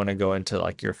 And do you want to go into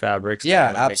like your fabrics and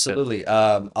Yeah, what makes it? absolutely.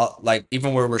 Like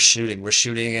even where we're shooting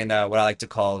in what I like to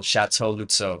call Chateau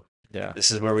Lutzo. Yeah,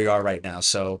 This is where we are right now.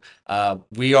 So,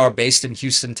 we are based in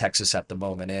Houston, Texas at the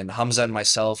moment, and Hamza and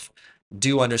myself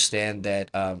do understand that,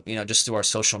 just through our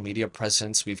social media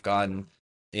presence, we've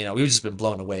just been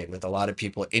blown away with a lot of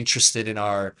people interested in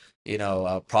our,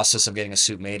 process of getting a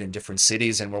suit made in different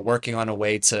cities, and we're working on a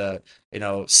way to,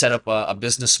 set up a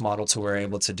business model to where we're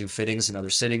able to do fittings in other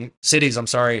cities. I'm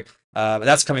sorry,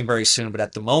 that's coming very soon. But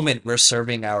at the moment, we're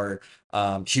serving our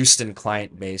Houston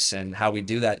client base, and how we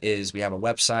do that is we have a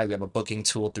website, we have a booking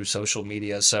tool through social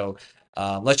media. So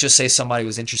let's just say somebody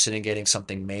was interested in getting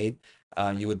something made,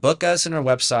 you would book us in our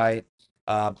website,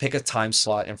 pick a time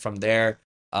slot, and from there,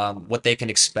 what they can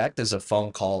expect is a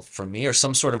phone call from me or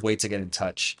some sort of way to get in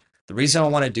touch. The reason I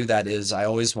want to do that is I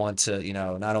always want to,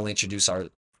 not only introduce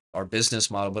our business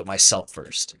model, but myself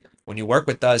first. When you work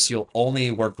with us, you'll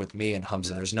only work with me and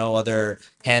Hamza. There's no other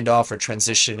handoff or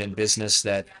transition in business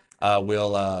that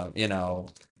will,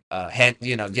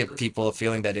 give people a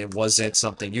feeling that it wasn't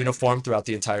something uniform throughout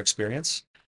the entire experience.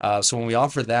 So when we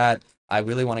offer that, I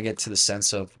really want to get to the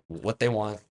sense of what they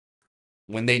want,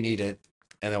 when they need it,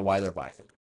 and then why they're buying it.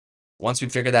 Once we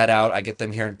figure that out, I get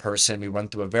them here in person. We run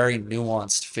through a very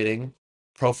nuanced fitting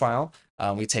profile.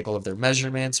 We take all of their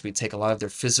measurements. We take a lot of their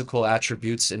physical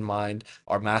attributes in mind.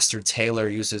 Our master tailor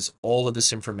uses all of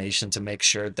this information to make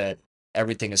sure that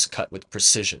everything is cut with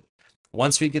precision.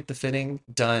 Once we get the fitting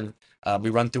done, we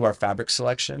run through our fabric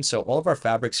selection. So all of our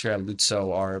fabrics here at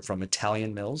Luzzo are from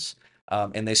Italian mills,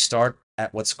 and they start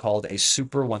at what's called a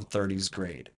Super 130s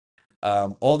grade.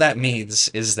 All that means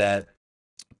is that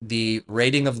the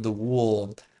rating of the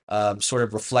wool sort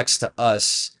of reflects to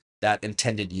us that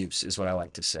intended use, is what I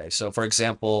like to say. So, for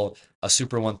example, a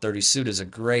Super 130 suit is a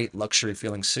great luxury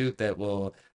feeling suit that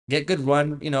will get good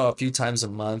run, a few times a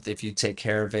month if you take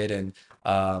care of it. And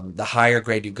the higher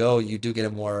grade you go, you do get a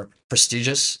more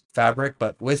prestigious fabric.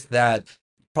 But with that,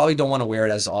 probably don't want to wear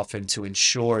it as often to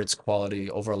ensure its quality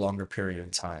over a longer period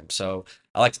of time. So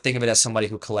I like to think of it as somebody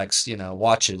who collects,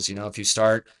 watches. If you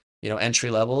start entry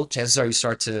level, chances are you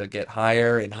start to get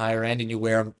higher and higher end and you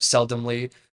wear them seldomly.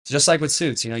 It's just like with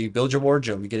suits, you build your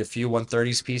wardrobe, you get a few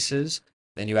 130s pieces,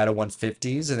 then you add a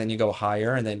 150s, and then you go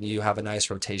higher, and then you have a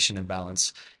nice rotation and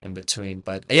balance in between.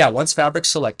 But yeah, once fabric's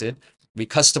selected, we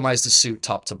customize the suit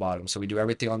top to bottom. So we do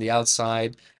everything on the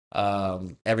outside,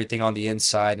 everything on the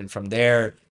inside, and from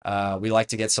there, we like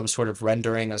to get some sort of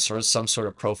rendering, some sort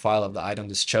of profile of the item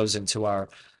that's chosen to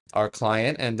our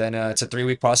client, and then it's a 3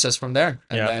 week process from there.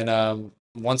 And yeah, then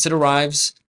once it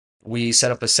arrives, we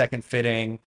set up a second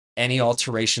fitting. Any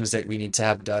alterations that we need to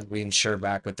have done, we ensure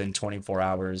back within 24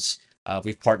 hours.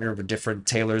 We've partnered with different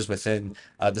tailors within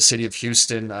the city of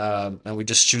Houston, and we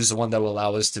just choose the one that will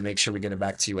allow us to make sure we get it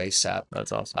back to you ASAP.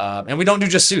 that's awesome. And we don't do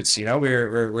just suits,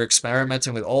 we're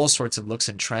experimenting with all sorts of looks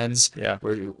and trends. Yeah,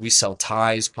 We sell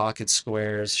ties, pocket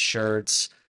squares, shirts.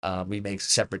 We make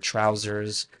separate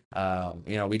trousers.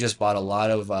 We just bought a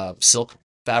lot of silk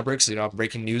fabrics. I'm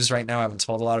breaking news right now. I haven't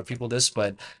told a lot of people this,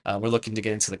 but we're looking to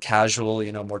get into the casual,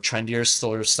 more trendier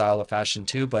style of fashion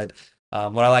too. But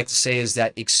what I like to say is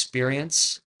that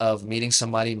experience of meeting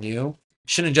somebody new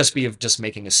shouldn't just be of just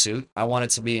making a suit. I want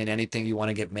it to be in anything you want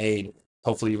to get made.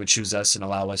 Hopefully, you would choose us and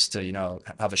allow us to,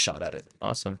 have a shot at it.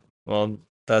 awesome. Well,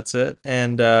 that's it.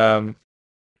 And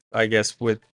I guess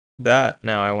with that,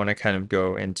 now I want to kind of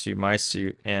go into my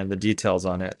suit and the details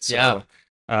on it. Yeah.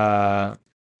 So, uh,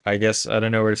 I guess I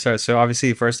don't know where to start. So,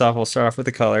 obviously, first off, we'll start off with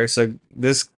the color. So,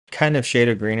 this kind of shade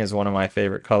of green is one of my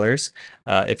favorite colors.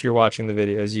 If you're watching the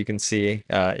videos, you can see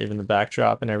even the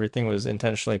backdrop and everything was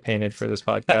intentionally painted for this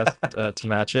podcast to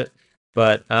match it.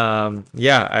 But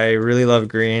yeah, I really love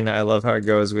green. I love how it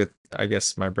goes with, I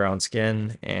guess, my brown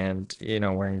skin, and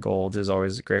wearing gold is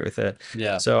always great with it.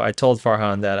 Yeah. So I told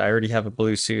Farhan that I already have a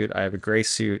blue suit, I have a gray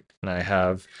suit, and I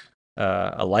have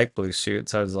a light blue suit.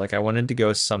 So I was like, I wanted to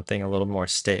go something a little more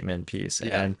statement piece.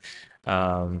 Yeah. And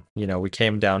we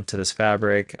came down to this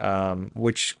fabric.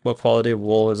 What quality of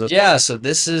wool is this? Yeah, so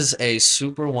this is a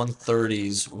Super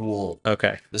 130s wool.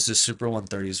 Okay. This is Super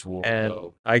 130s wool. And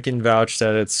So, I can vouch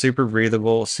that it's super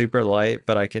breathable, super light,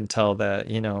 but I can tell that,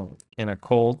 in a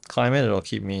cold climate, it'll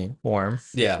keep me warm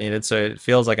if yeah. needed. So it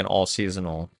feels like an all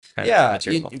seasonal kind of Yeah,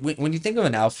 material. when you think of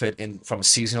an outfit in from a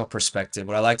seasonal perspective,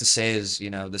 what I like to say is,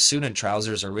 the suit and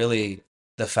trousers are really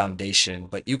the foundation,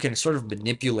 but you can sort of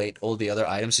manipulate all the other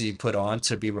items that you put on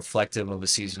to be reflective of a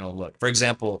seasonal look. For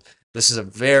example, this is a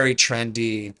very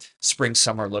trendy spring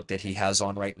summer look that he has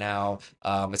on right now.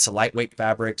 It's a lightweight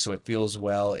fabric, so it feels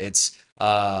well. It's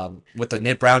with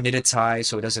a brown knitted tie,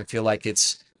 so it doesn't feel like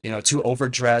it's, too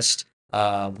overdressed.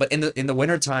 But in the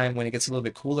wintertime, when it gets a little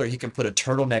bit cooler, he can put a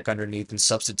turtleneck underneath and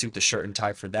substitute the shirt and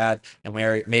tie for that, and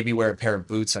maybe wear a pair of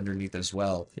boots underneath as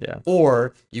well. Yeah.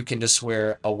 Or you can just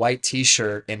wear a white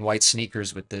t-shirt and white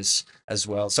sneakers with this as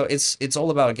well. So it's all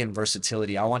about, again,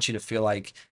 versatility. I want you to feel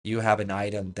like you have an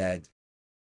item that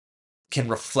can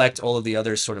reflect all of the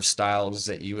other sort of styles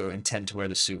that you intend to wear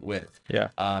the suit with. Yeah.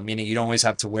 Meaning you don't always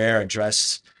have to wear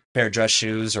pair of dress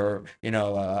shoes, or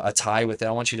a tie with it.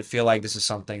 I want you to feel like this is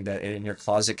something that in your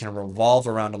closet can revolve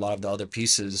around a lot of the other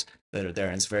pieces that are there,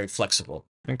 and it's very flexible.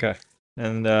 Okay.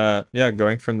 And yeah,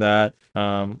 going from that,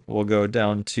 we'll go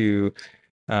down to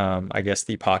I guess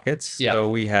the pockets. Yeah. So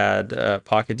we had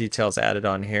pocket details added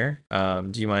on here.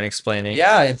 Do you mind explaining?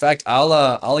 Yeah, in fact,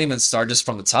 I'll even start just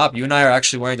from the top. You and I are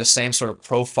actually wearing the same sort of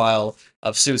profile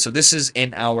of suit. So this is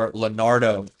in our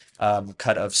Leonardo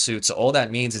cut of suit. So all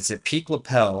that means it's a peak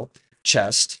lapel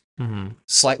chest, Hmm.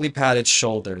 slightly padded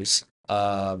shoulders.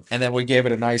 And then we gave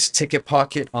it a nice ticket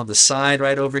pocket on the side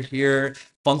right over here.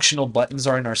 Functional buttons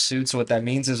are in our suit. So what that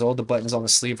means is all the buttons on the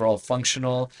sleeve are all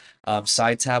functional.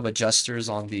 Side tab adjusters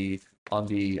on the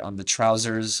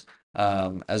trousers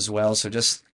as well. So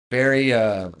just very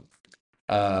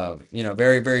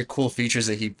very, very cool features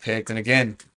that he picked. And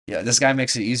again, yeah, this guy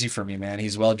makes it easy for me, man.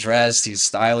 He's well dressed, he's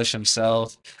stylish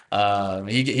himself.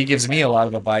 He gives me a lot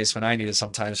of advice when I need it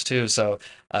sometimes too. So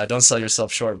don't sell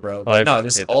yourself short, bro. Well, I But no,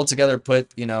 this appreciate that. all together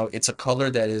put, it's a color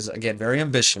that is, again, very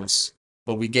ambitious,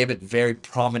 but we gave it very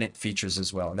prominent features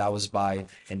as well. And that was by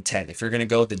intent. If you're gonna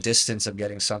go the distance of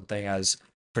getting something as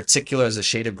particular as a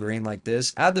shade of green like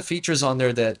this, add the features on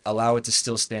there that allow it to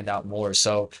still stand out more.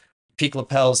 So peak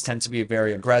lapels tend to be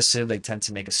very aggressive. They tend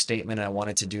to make a statement, and I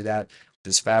wanted to do that with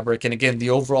this fabric. And again, the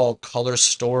overall color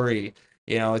story,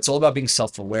 it's all about being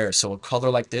self-aware. So a color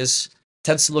like this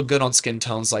tends to look good on skin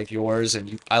tones like yours,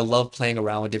 and I love playing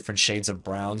around with different shades of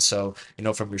brown. So,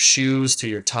 from your shoes to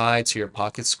your tie to your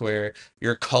pocket square,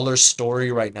 your color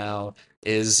story right now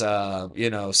is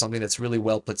something that's really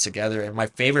well put together. And my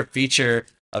favorite feature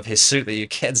of his suit that you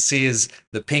can't see is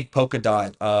the pink polka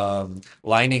dot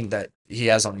lining that he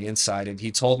has on the inside, and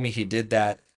he told me he did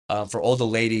that for all the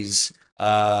ladies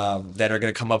that are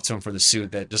going to come up to him for the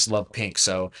suit that just love pink.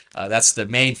 So that's the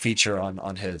main feature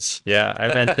on his. Yeah, I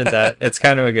mentioned that it's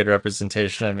kind of a good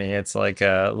representation of me. It's like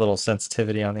a little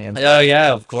sensitivity on the inside, Oh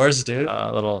yeah, of course, dude.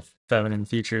 little feminine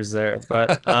features there.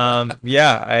 But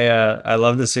yeah, I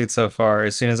love the suit so far.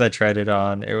 As soon as I tried it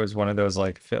on, it was one of those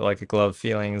like fit like a glove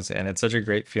feelings, and it's such a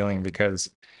great feeling because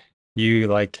you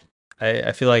like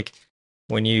I feel like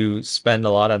when you spend a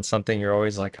lot on something, you're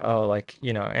always like, oh, like,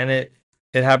 and it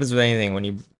happens with anything.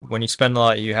 When you spend a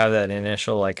lot, you have that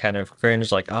initial like kind of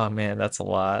cringe, like, oh man, that's a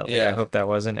lot. Like I Yeah, hope that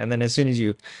wasn't. And then as soon as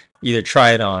you either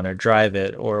try it on or drive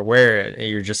it or wear it,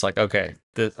 you're just like, okay,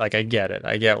 like I get it.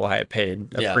 I get why I paid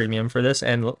a yeah, premium for this.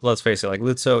 And let's face it, like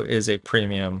Lutzo is a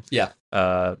premium yeah,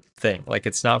 thing. Like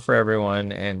it's not for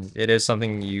everyone, and it is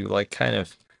something you like kind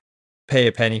of pay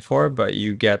a penny for, but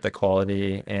you get the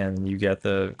quality and you get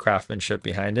the craftsmanship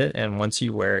behind it. And once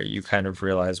you wear it, you kind of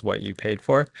realize what you paid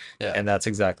for. yeah, And that's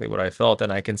exactly what I felt.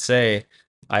 And I can say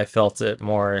I felt it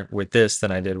more with this than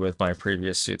I did with my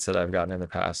previous suits that I've gotten in the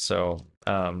past. So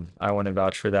I want to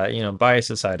vouch for that. Bias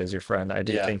aside, as your friend, I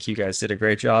do yeah, think you guys did a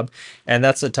great job. And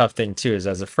that's a tough thing too, is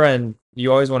as a friend,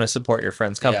 you always want to support your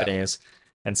friends' yeah, companies.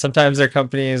 And sometimes their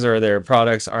companies or their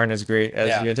products aren't as great as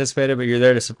yeah, you anticipated, but you're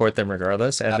there to support them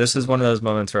regardless. And this is one of absolutely. those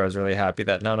moments where I was really happy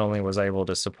that not only was I able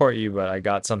to support you, but I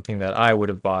got something that I would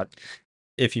have bought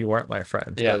if you weren't my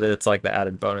friend. So Yeah. that it's like the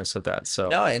added bonus of that. So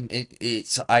No, and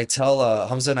it's I tell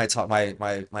Hamza and I talk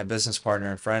my business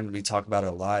partner and friend, we talk about it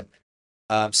a lot.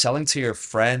 Selling to your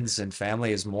friends and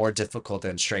family is more difficult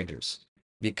than strangers.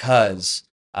 because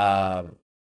um,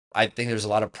 I think there's a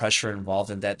lot of pressure involved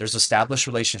in that. There's established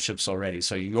relationships already,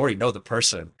 so you already know the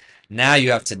person. Now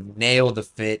you have to nail the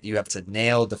fit. You have to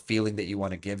nail the feeling that you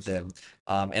want to give them.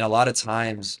 And a lot of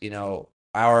times,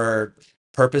 our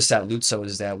purpose at Lutso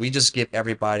is that we just give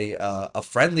everybody a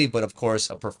friendly, but of course,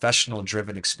 a professional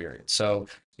driven experience. So,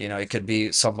 it could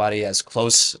be somebody as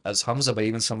close as Hamza, but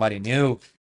even somebody new.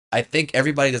 I think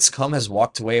everybody that's come has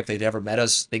walked away if they'd ever met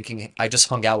us thinking I just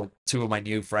hung out with two of my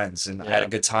new friends and I had a Yeah.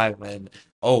 good time. And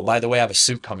oh, by the way, I have a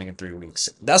suit coming in 3 weeks.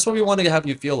 That's what we want to have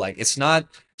you feel like. It's not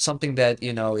something that,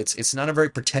 it's not a very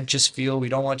pretentious feel. We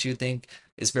don't want you to think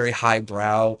it's very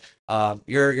highbrow.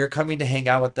 You're coming to hang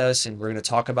out with us and we're going to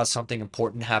talk about something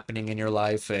important happening in your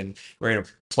life and we're going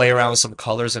to play around with some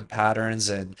colors and patterns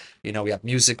and we have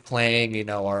music playing,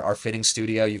 our fitting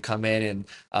studio. You come in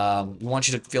and we want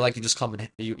you to feel like you just come and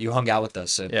you hung out with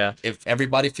us. And Yeah. if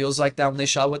everybody feels like that when they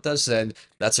shop with us, then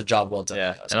that's a job well done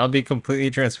Yeah. by us. And I'll be completely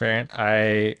transparent.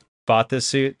 I bought this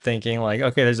suit thinking like,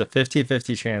 okay, there's a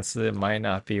 50-50 chance that it might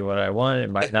not be what I want. It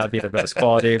might not be the best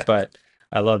quality, but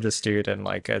I love this dude and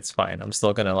like it's fine. I'm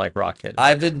still gonna like rock it.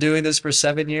 I've been doing this for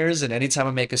 7 years, and anytime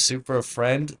I make a soup for a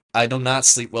friend, I do not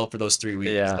sleep well for those 3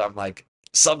 weeks. Yeah. I'm like,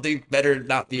 something better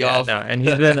not be Yeah, off. no, and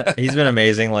he's been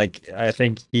amazing. Like I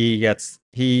think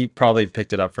he probably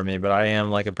picked it up for me, but I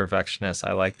am like a perfectionist.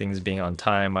 I like things being on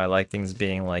time. I like things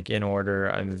being like in order.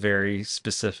 I'm very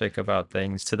specific about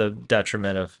things to the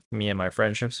detriment of me and my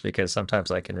friendships because sometimes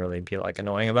I can really be like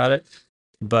annoying about it.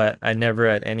 But I never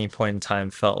at any point in time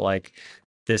felt like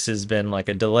this has been like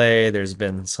a delay, there's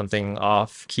been something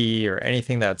off key or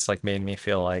anything that's like made me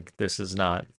feel like this is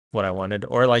not what I wanted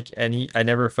or like any I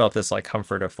never felt this like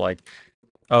comfort of like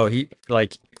oh, he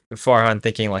like Farhan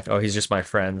thinking like, oh, he's just my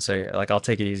friend, so like I'll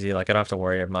take it easy, like I don't have to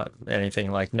worry about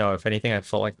anything. Like, no, if anything, I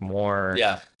felt like more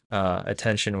Yeah,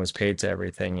 attention was paid to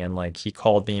everything, and like he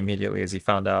called me immediately as he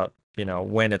found out,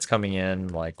 when it's coming in,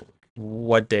 like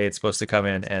what day it's supposed to come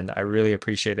in, and I really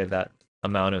appreciated that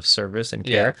amount of service and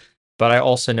yeah. care. But I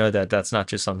also know that that's not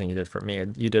just something you did for me;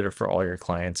 you did it for all your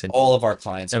clients, and All of our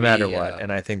clients, no matter what,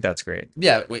 and I think that's great.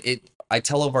 yeah, I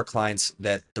tell all of our clients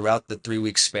that throughout the 3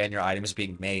 week span your item is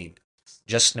being made,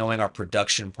 just knowing our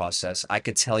production process, I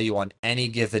could tell you on any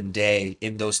given day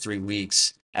in those 3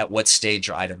 weeks at what stage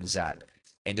your item is at.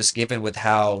 And just given with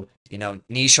how,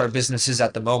 niche our business is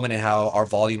at the moment and how our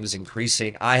volume is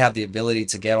increasing, I have the ability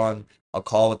to get on a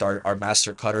call with our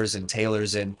master cutters and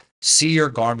tailors and see your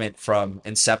garment from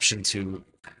inception to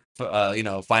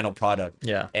final product.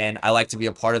 Yeah, And I like to be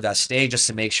a part of that stage just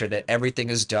to make sure that everything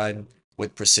is done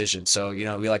with precision. So,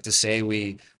 we like to say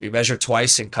we measure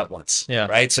twice and cut once, yeah,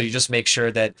 right? So you just make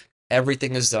sure that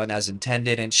everything is done as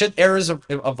intended. And should errors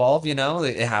evolve,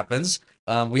 it happens.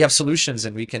 We have solutions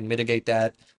and we can mitigate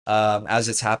that as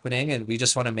it's happening. And we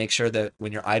just want to make sure that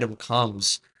when your item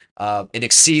comes, it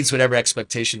exceeds whatever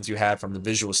expectations you had from the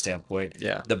visual standpoint.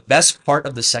 yeah, The best part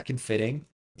of the second fitting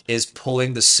is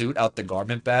pulling the suit out the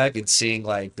garment bag and seeing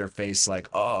like their face like,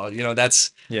 oh, yeah.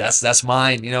 that's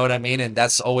mine, you know what I mean? And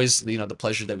that's always, the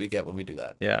pleasure that we get when we do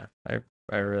that. Yeah,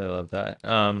 I really love that.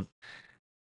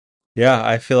 Yeah,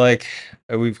 I feel like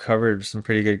we've covered some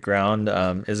pretty good ground.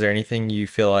 Is there anything you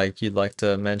feel like you'd like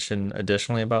to mention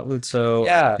additionally about Lutso or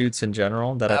Yeah, shoots in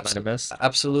general that I might have absolutely. missed?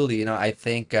 Absolutely. I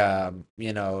think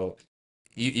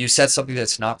you said something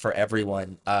that's not for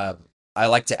everyone. I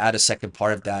like to add a second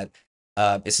part of that.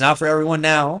 It's not for everyone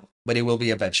now, but it will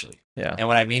be eventually. Yeah, And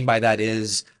what I mean by that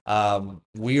is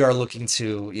we are looking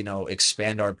to,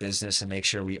 expand our business and make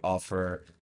sure we offer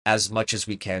as much as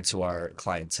we can to our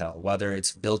clientele, whether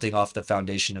it's building off the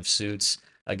foundation of suits.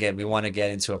 Again, we want to get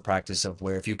into a practice of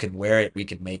where if you can wear it, we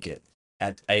can make it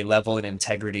at a level and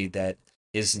integrity that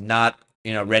is not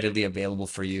readily available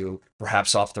for you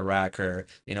perhaps off the rack or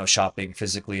shopping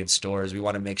physically in stores. We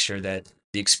want to make sure that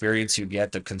the experience you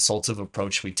get, the consultative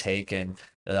approach we take, and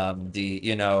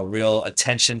the real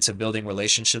attention to building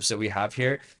relationships that we have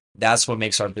here, that's what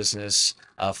makes our business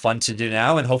fun to do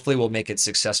now, and hopefully we'll make it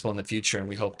successful in the future. And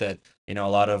we hope that a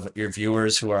lot of your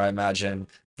viewers who are, I imagine,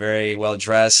 very well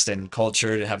dressed and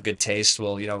cultured and have good taste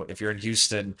will, if you're in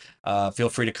Houston, feel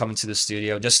free to come into the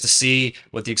studio just to see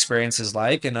what the experience is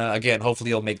like. And again,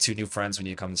 hopefully you'll make two new friends when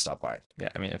you come and stop by. yeah.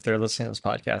 I mean, if they're listening to this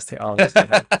podcast, they obviously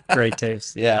have great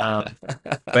taste. Yeah.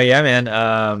 But yeah,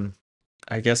 man.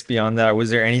 I guess beyond that, was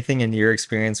there anything in your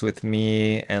experience with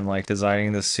me and like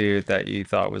designing the suit that you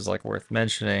thought was like worth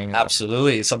mentioning?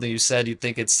 Absolutely. Something you said, you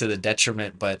think it's to the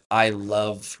detriment, but I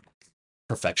love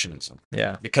perfectionism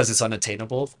Yeah, because it's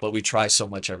unattainable, but we try so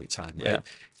much every time, yeah, right?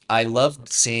 I love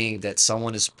seeing that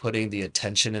someone is putting the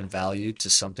attention and value to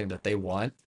something that they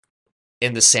want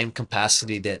in the same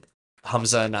capacity that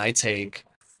Hamza and I take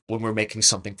when we're making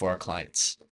something for our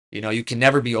clients. You know, you can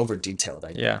never be over detailed, I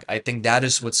Yeah. think. I think that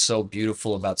is what's so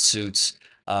beautiful about suits.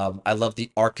 I love the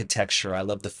architecture. I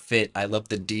love the fit. I love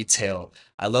the detail.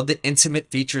 I love the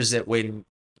intimate features that when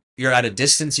you're at a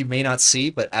distance you may not see,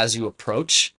 but as you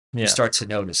approach, you Yeah. start to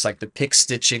notice, like the pick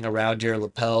stitching around your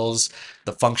lapels,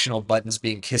 the functional buttons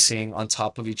being kissing on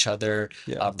top of each other,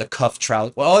 Yeah. the cuff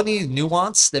trout, well, any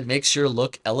nuance that makes your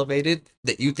look elevated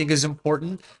that you think is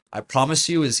important, I promise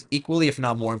you, is equally, if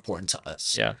not more important to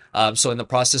us. Yeah. So in the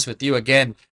process with you,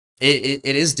 again, it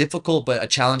is difficult, but a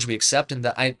challenge we accept. And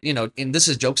that and this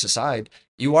is jokes aside,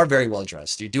 you are very well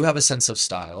dressed. You do have a sense of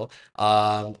style.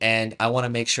 And I want to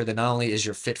make sure that not only is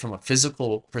your fit from a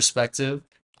physical perspective,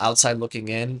 outside looking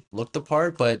in, look the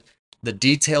part, but the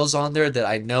details on there that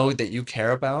I know that you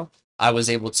care about, I was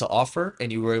able to offer,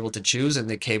 and you were able to choose, and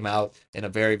they came out in a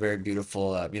very, very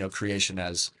beautiful, creation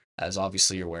as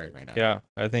obviously you're wearing right now. Yeah,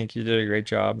 I think you did a great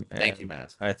job, Thank you, and man.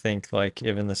 I think like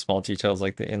even the small details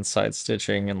like the inside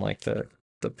stitching and like the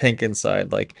pink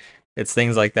inside, like it's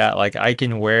things like that. Like I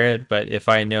can wear it, but if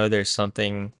I know there's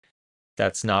something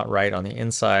that's not right on the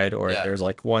inside or Yeah, there's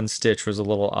like one stitch was a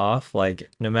little off, like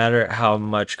no matter how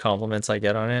much compliments I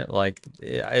get on it, like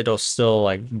it'll still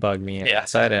like bug me yeah,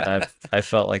 inside. And I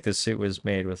felt like the suit was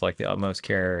made with like the utmost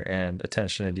care and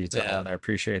attention to detail, yeah, and I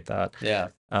appreciate that. yeah.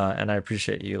 And I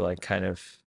appreciate you like kind of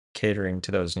catering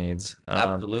to those needs.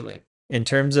 Absolutely. In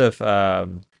terms of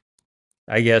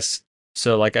I guess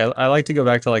so like I like to go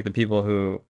back to like the people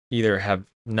who either have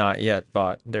not yet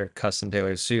bought their custom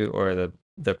tailored suit or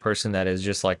the person that is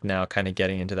just like now kind of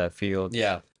getting into that field.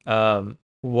 Yeah.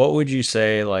 What would you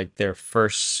say like their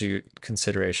first suit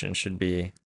consideration should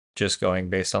be, just going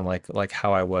based on like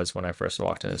how I was when I first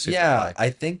walked in a suit Yeah, supply? I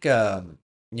think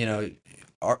you know,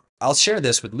 I'll share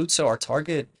this with Lutzo. Our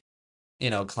target,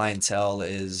 clientele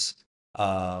is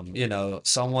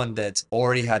someone that's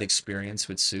already had experience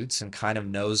with suits and kind of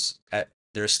knows at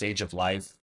their stage of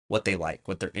life what they like,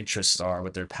 what their interests are,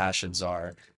 what their passions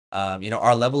are.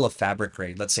 Our level of fabric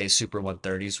grade, let's say Super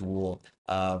 130s wool,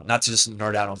 not to just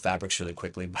nerd out on fabrics really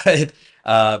quickly, but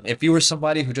if you were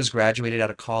somebody who just graduated out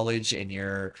of college and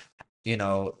you're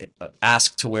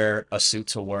asked to wear a suit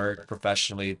to work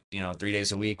professionally, 3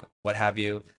 days a week, what have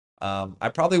you, I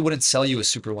probably wouldn't sell you a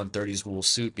Super 130s wool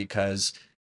suit because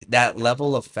that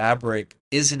level of fabric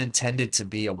isn't intended to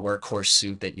be a workhorse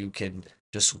suit that you can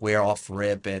just wear off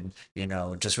rip and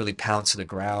just really pound to the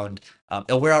ground.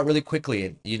 It'll wear out really quickly,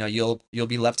 and you'll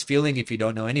be left feeling, if you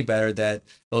don't know any better, that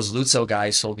those Lutzo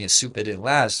guys sold me a suit that didn't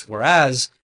last. Whereas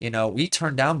we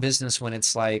turn down business when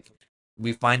it's like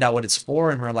we find out what it's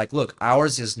for, and we're like, look,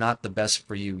 ours is not the best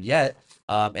for you yet.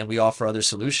 And we offer other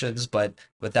solutions. But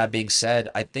with that being said,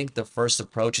 I think the first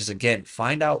approach is, again,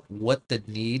 find out what the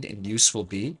need and use will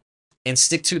be and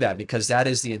stick to that, because that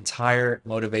is the entire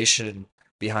motivation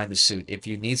behind the suit. If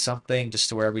you need something just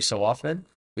to wear every so often,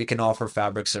 we can offer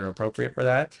fabrics that are appropriate for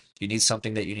that. If you need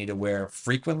something that you need to wear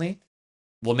frequently,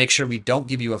 we'll make sure we don't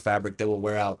give you a fabric that will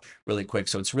wear out really quick.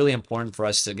 So it's really important for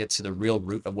us to get to the real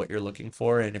root of what you're looking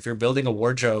for. And if you're building a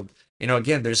wardrobe,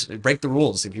 again, there's break the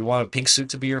rules. If you want a pink suit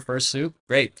to be your first suit,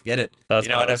 great, get it. You That's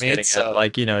know what I what I was mean? getting at. So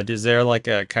Like, is there like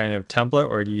a kind of template,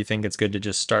 or do you think it's good to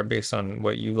just start based on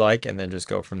what you like and then just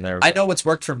go from there? I know what's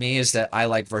worked for me is that I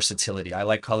like versatility. I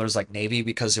like colors like navy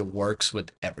because it works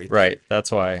with everything. Right.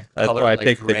 That's why. That's why Colors I like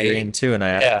picked the green gray. too. And I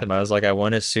asked Yeah. him, I was like, I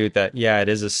want a suit that, yeah, it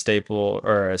is a staple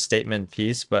or a statement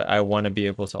piece, but I want to be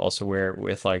able to also wear it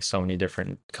with like so many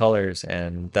different colors.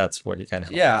 And that's what he kind of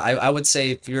helped. Yeah, I would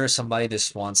say if you're somebody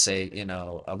that wants a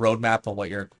roadmap on what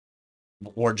your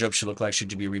wardrobe should look like, should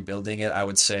you be rebuilding it, I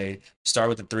would say start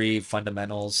with the three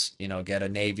fundamentals. Get a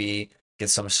navy, get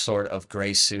some sort of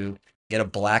gray suit, get a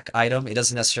black item. It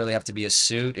doesn't necessarily have to be a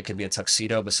suit, it could be a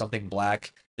tuxedo, but something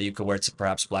black that you could wear to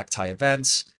perhaps black tie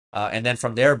events. And then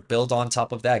from there, build on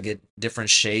top of that. Get different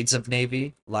shades of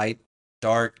navy, light,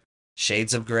 dark,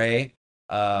 shades of gray.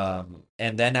 And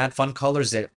then add fun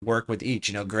colors that work with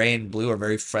each. Gray and blue are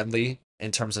very friendly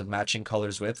in terms of matching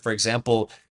colors with. For example,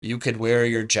 you could wear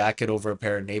your jacket over a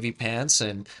pair of navy pants,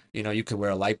 and you could wear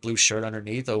a light blue shirt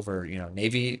underneath over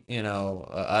navy,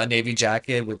 a navy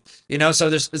jacket with so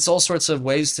it's all sorts of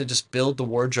ways to just build the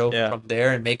wardrobe Yeah. from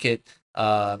there and make it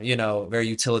very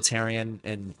utilitarian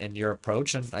in your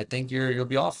approach, and I think you'll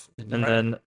be off and And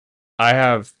running. then I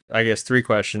have, I guess, three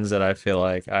questions that I feel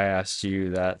like I asked you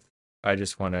that I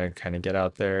just want to kind of get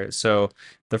out there. So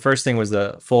the first thing was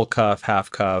the full cuff,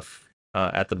 half cuff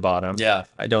at the bottom. Yeah.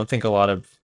 I don't think a lot of,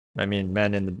 I mean,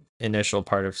 men in the initial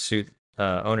part of suit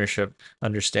ownership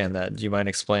understand that. Do you mind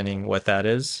explaining what that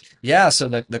is? Yeah, so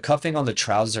the cuffing on the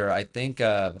trouser, I think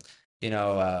you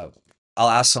know, uh I'll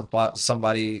ask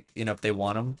somebody, you know, if they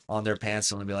want them on their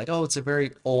pants, and they'll be like, "Oh, it's a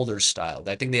very older style."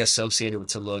 I think they associate it with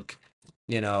to look,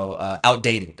 you know,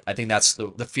 outdated. I think that's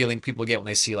the feeling people get when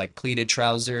they see like pleated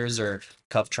trousers or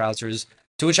cuff trousers.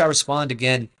 To which I respond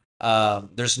again,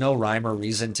 there's no rhyme or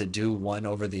reason to do one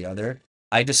over the other.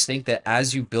 I just think that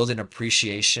as you build an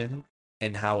appreciation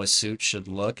in how a suit should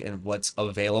look and what's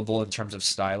available in terms of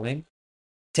styling,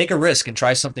 take a risk and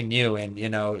try something new. And you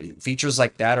know, features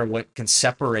like that are what can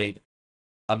separate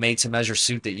a made to measure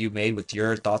suit that you made with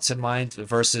your thoughts in mind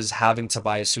versus having to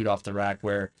buy a suit off the rack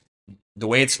where the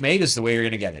way it's made is the way you're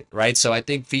going to get it, right? So I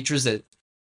think features that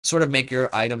sort of make your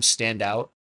item stand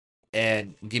out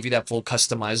and give you that full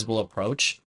customizable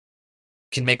approach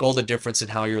can make all the difference in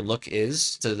how your look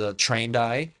is to the trained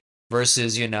eye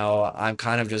versus, you know, I'm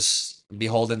kind of just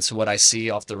beholden to what I see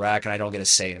off the rack and I don't get a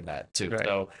say in that too. Right.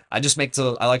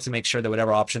 So I like to make sure that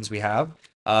whatever options we have,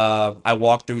 I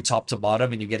walk through top to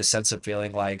bottom and you get a sense of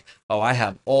feeling like, oh, I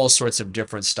have all sorts of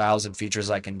different styles and features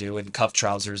I can do. And cuff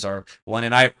trousers are one,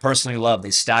 and I personally love.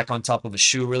 They stack on top of a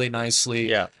shoe really nicely.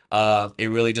 Yeah. It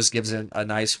really just gives it a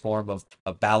nice form of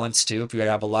balance too. If you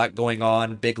have a lot going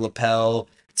on, big lapel,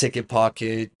 ticket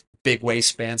pocket, big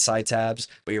waistband, side tabs,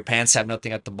 but your pants have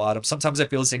nothing at the bottom. Sometimes it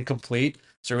feels incomplete.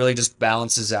 So it really just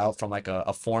balances out from like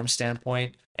a form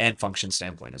standpoint and function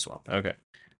standpoint as well. Okay.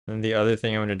 And the other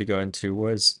thing I wanted to go into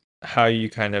was how you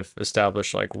kind of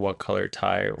establish like what color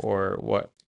tie or what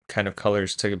kind of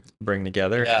colors to bring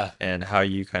together Yeah. and how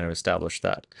you kind of establish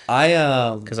that. I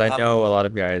Because I know a lot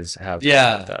of guys have trouble with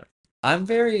yeah. that. I'm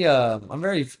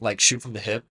very like shoot from the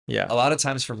hip. Yeah. A lot of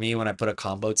times for me when I put a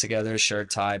combo together, shirt,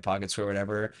 tie, pockets, or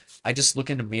whatever, I just look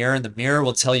in the mirror and the mirror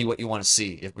will tell you what you want to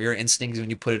see. If your instinct when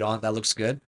you put it on, that looks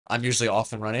good, I'm usually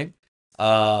off and running.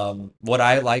 What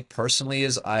I like personally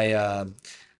is I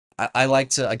like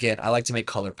to again I like to make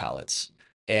color palettes.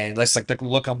 And that's like the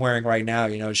look I'm wearing right now,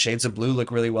 you know, shades of blue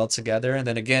look really well together. And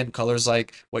then again, colors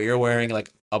like what you're wearing, like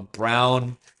a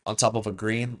brown on top of a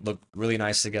green, look really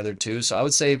nice together too. So I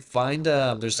would say find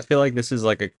I there's feel like this is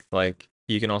like a like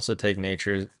you can also take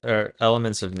nature or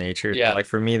elements of nature. So, yeah, like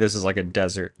for me, this is like a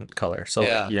desert color. So like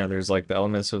yeah, you know, there's like the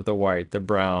elements of the white, the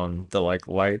brown, the like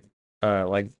light,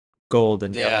 like gold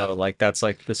and yeah, yellow. Like that's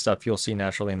like the stuff you'll see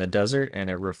naturally in the desert, and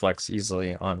it reflects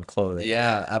easily on clothing.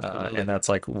 yeah, And absolutely. that's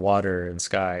like water and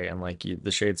sky, and like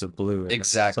the shades of blue, and that's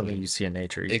something Exactly. you see in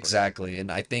nature easily. Exactly. And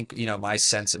I think, you know, my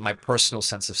personal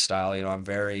sense of style, you know, I'm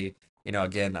very, you know,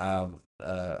 again, I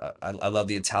love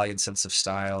the Italian sense of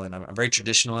style and I'm very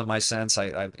traditional in my sense.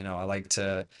 You know, I like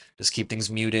to just keep things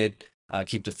muted,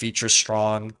 keep the features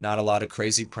strong, not a lot of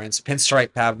crazy prints.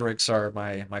 Pinstripe fabrics are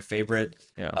my favorite.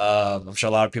 Yeah, I'm sure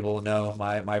a lot of people will know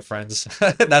my friends.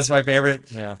 That's my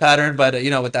favorite yeah, pattern. But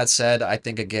you know, with that said, I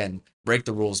think again, break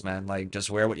the rules, man. Like just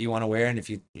wear what you want to wear, and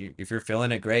if you're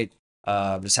feeling it, great.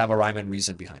 Just have a rhyme and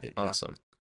reason behind it, you know? awesome.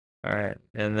 All right.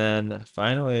 And then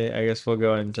finally, I guess we'll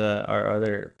go into our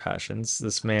other passions.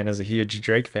 This man is a huge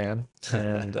Drake fan.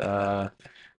 And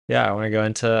yeah, I want to go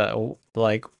into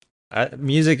like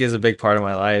music is a big part of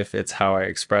my life. It's how I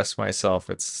express myself.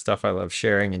 It's stuff I love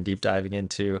sharing and deep diving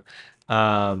into.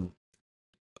 Um,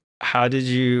 how did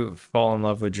you fall in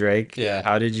love with Drake? Yeah,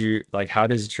 How did you like how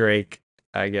does Drake,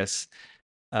 I guess,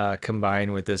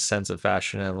 combine with this sense of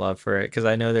fashion and love for it? Because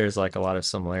I know there's like a lot of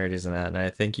similarities in that, and I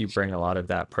think you bring a lot of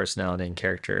that personality and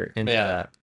character into yeah. that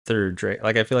through Drake.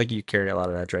 Like I feel like you carry a lot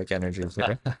of that Drake energy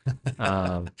too.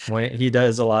 When he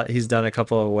does a lot, he's done a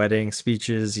couple of wedding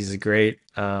speeches. He's a great,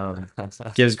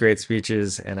 gives great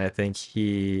speeches, and I think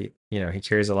he, you know, he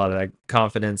carries a lot of that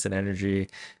confidence and energy,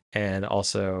 and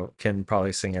also can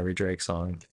probably sing every Drake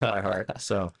song by heart.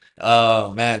 So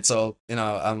Oh man, so you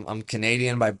know, I'm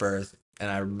Canadian by birth, and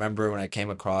I remember when I came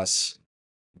across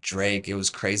Drake, it was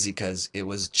crazy because it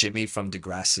was Jimmy from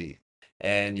Degrassi.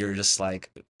 And you're just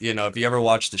like, you know, if you ever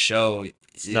watch the show,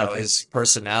 it's you know, nothing. his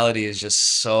personality is just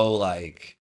so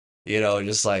like, you know,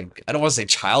 just like, I don't want to say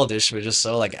childish, but just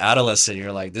so like adolescent.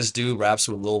 You're like, this dude raps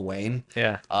with Lil Wayne.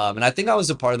 Yeah, And I think I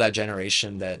was a part of that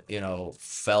generation that, you know,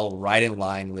 fell right in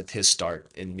line with his start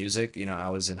in music. You know, I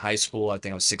was in high school, I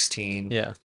think I was 16.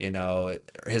 yeah, You know,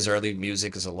 his early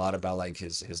music is a lot about like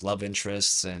his love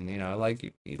interests and, you know,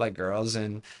 like you like girls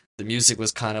and the music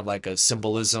was kind of like a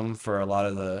symbolism for a lot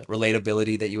of the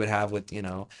relatability that you would have with, you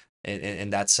know,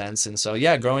 in that sense. And so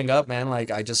yeah, growing up, man,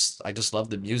 like I just love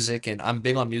the music and I'm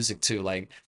big on music too. Like,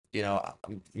 you know,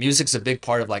 music's a big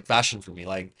part of like fashion for me.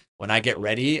 Like when I get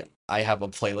ready, I have a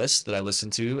playlist that I listen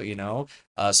to, you know,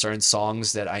 certain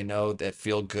songs that I know that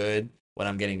feel good when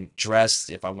I'm getting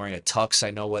dressed. If I'm wearing a tux, I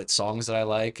know what songs that I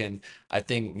like. And I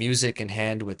think music in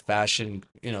hand with fashion,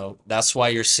 you know, that's why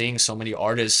you're seeing so many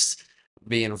artists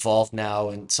be involved now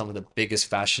in some of the biggest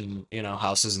fashion,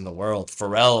 houses in the world.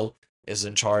 Pharrell is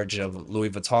in charge of Louis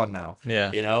Vuitton now.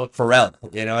 Yeah. Pharrell,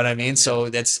 you know what I mean? Yeah. So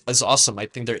that's awesome. I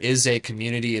think there is a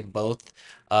community in both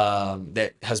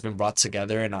that has been brought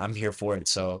together, and I'm here for it.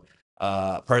 So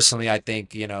personally, I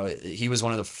think, he was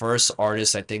one of the first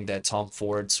artists, I think, that Tom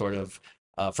Ford sort of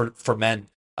for men,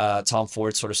 Tom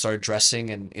Ford sort of started dressing,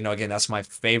 and again, that's my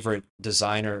favorite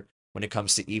designer when it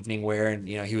comes to evening wear. And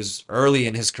he was early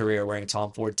in his career wearing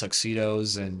Tom Ford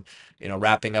tuxedos and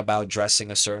rapping about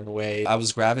dressing a certain way. I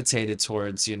was gravitated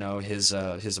towards his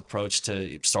approach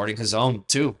to starting his own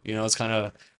too. It's kind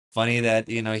of funny that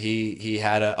he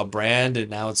had a brand, and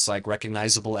now it's like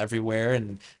recognizable everywhere,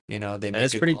 and they And make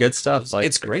it's good pretty good quality stuff. clothes. Like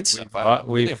It's great stuff. I'm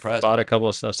really we've impressed. bought a couple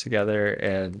of stuffs together,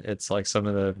 and it's like some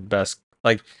of the best.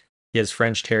 Like he has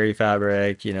French terry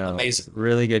fabric, Amazing.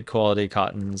 really good quality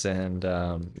cottons, and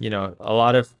a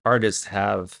lot of artists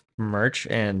have merch,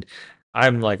 and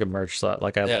I'm like a merch slut.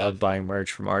 Like I Yeah. love buying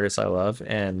merch from artists I love,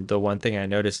 and the one thing I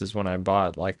noticed is when I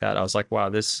bought like that, I was like, wow,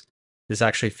 this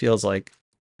actually feels like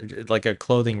a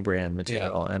clothing brand Yeah.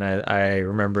 material. And I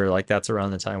remember like that's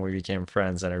around the time we became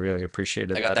friends, and I really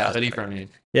appreciated I got that that hoodie aspect. from you.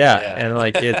 Yeah, Yeah. and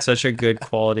like it's such a good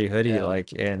quality hoodie, Yeah.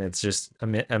 like, and it's just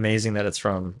amazing that it's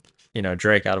from,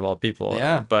 Drake out of all people,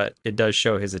 Yeah. but it does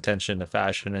show his attention to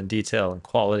fashion and detail and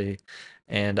quality,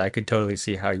 and I could totally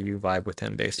see how you vibe with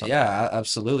him based on that. Yeah,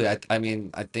 absolutely. I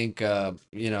mean, I think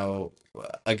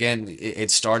again,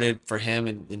 it started for him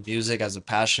in music as a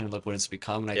passion. Look what it's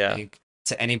become. And I Yeah, think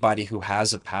to anybody who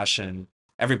has a passion,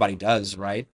 everybody does,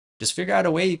 right? Just figure out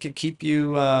a way you can keep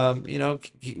you,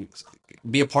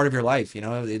 be a part of your life.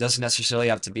 It doesn't necessarily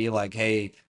have to be like,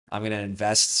 hey, I'm gonna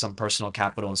invest some personal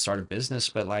capital and start a business,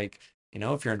 but like,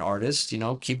 if you're an artist,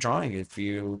 keep drawing. If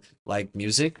you like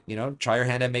music, try your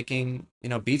hand at making,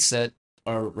 beats that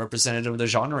are representative of the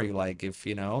genre you like. If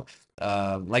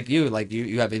like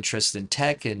you have interest in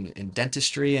tech and in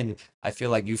dentistry, and I feel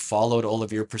like you followed all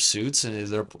of your pursuits and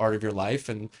they're part of your life,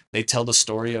 and they tell the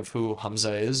story of who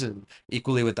Hamza is. And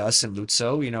equally with us and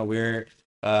Lutso,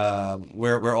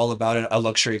 we're all about a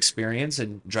luxury experience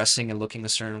and dressing and looking a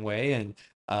certain way, and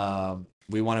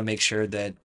we want to make sure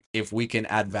that if we can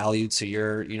add value to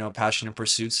your passion and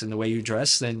pursuits and the way you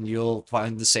dress, then you'll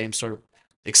find the same sort of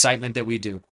excitement that we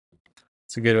do.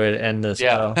 it's a good way to end this.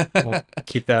 Yeah. So we'll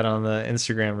keep that on the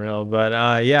Instagram reel.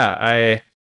 But yeah, I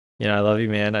love you,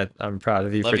 man. I'm proud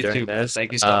of you for Love you doing too, bro. this.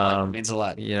 Thank you so much. It means a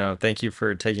lot. Thank you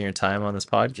for taking your time on this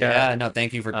podcast. Yeah, no,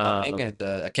 thank you for coming, Um, and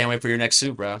I can't wait for your next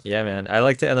suit, bro. Yeah, man. I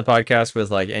like to end the podcast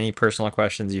with like any personal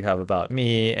questions you have about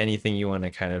me, anything you want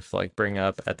to kind of like bring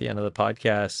up at the end of the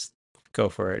podcast. Go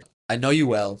for it. I know you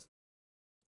well.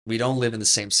 We don't live in the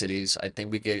same cities. I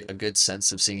think we get a good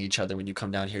sense of seeing each other when you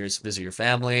come down here to visit your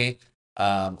family,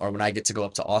 or when I get to go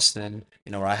up to Austin,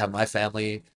 where I have my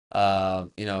family,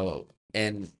 and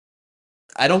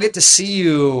I don't get to see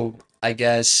you, I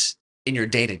guess, in your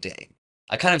day to day.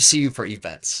 I kind of see you for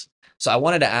events. So I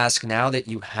wanted to ask, now that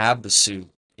you have the suit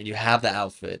and you have the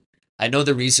outfit, I know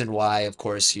the reason why, of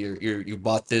course, you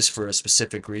bought this for a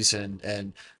specific reason,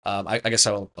 and I guess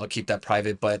I'll keep that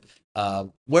private. But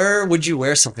where would you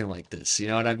wear something like this? You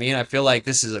know what I mean? I feel like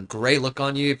this is a great look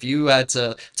on you. If you had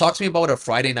to talk to me about what a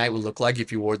Friday night would look like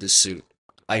if you wore this suit,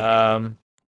 ideally. Um,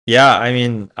 yeah, I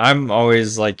mean, I'm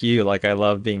always like you, like I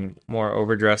love being more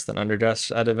overdressed than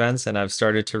underdressed at events, and I've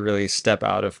started to really step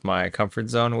out of my comfort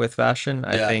zone with fashion.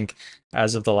 I Yeah, think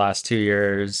as of the last 2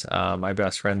 years, my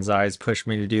best friend's eyes pushed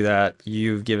me to do that.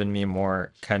 You've given me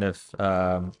more kind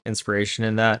of inspiration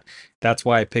in that. That's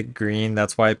why I picked green.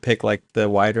 That's why I pick like the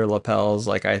wider lapels.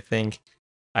 Like I think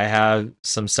I have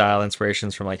some style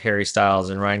inspirations from like Harry Styles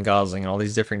and Ryan Gosling and all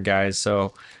these different guys.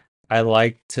 So I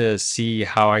like to see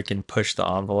how I can push the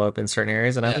envelope in certain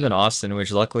areas, and I live yeah, in Austin,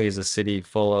 which luckily is a city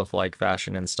full of like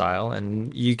fashion and style,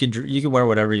 and you can wear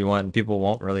whatever you want, and people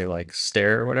won't really like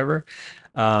stare or whatever.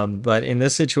 But in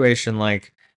this situation,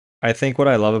 like I think what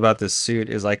I love about this suit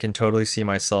is I can totally see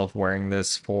myself wearing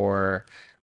this for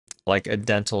like a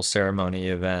dental ceremony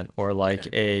event or yeah, like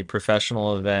a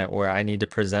professional event where I need to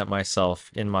present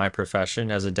myself in my profession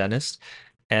as a dentist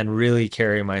and really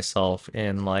carry myself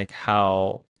in like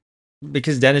how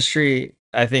because dentistry,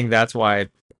 I think that's why I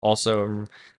also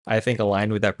I think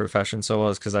aligned with that profession so well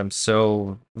is because I'm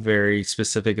so very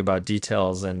specific about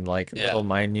details and like yeah, little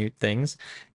minute things.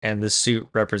 And the suit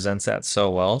represents that so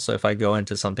well. So if I go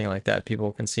into something like that,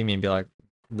 people can see me and be like,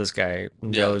 this guy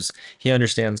yeah, knows, he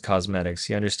understands cosmetics,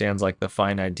 he understands like the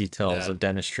finite details yeah, of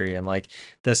dentistry, and like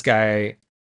this guy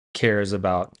cares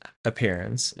about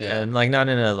appearance yeah, and like not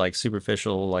in a like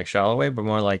superficial like shallow way, but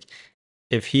more like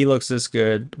if he looks this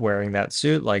good wearing that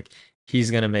suit, like he's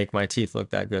gonna make my teeth look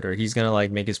that good, or he's gonna like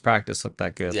make his practice look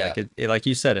that good. Yeah. Like like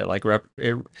you said,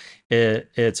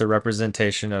 it's a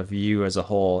representation of you as a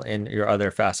whole in your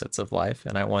other facets of life,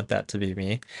 and I want that to be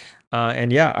me.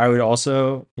 And yeah, I would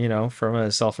also, from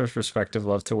a selfish perspective,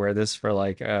 love to wear this for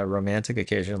like a romantic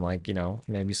occasion, like,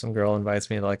 maybe some girl invites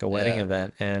me to like a wedding Yeah.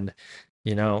 event, and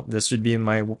this would be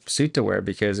my suit to wear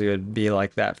because it would be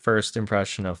like that first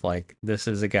impression of like, this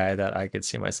is a guy that I could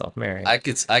see myself marrying. I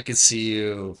could see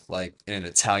you like in an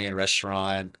Italian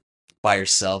restaurant by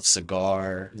yourself,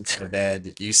 cigar, and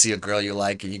then you see a girl you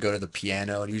like and you go to the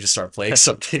piano and you just start playing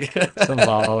something. Some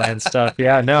La La Land stuff.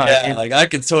 Yeah, no, I Yeah, mean, like I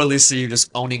could totally see you just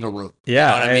owning a room. You know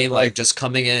yeah, what I I mean? Like like just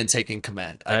coming in and taking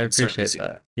command. I I can certainly appreciate see that.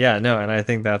 that. Yeah, no, and I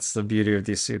think that's the beauty of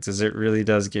these suits is it really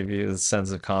does give you a sense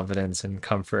of confidence and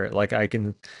comfort. Like I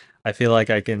feel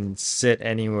like I can sit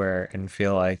anywhere and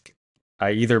feel like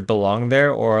I either belong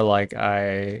there or like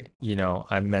I'm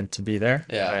meant to be there.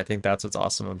 And Yeah. I think that's what's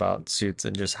awesome about suits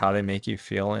and just how they make you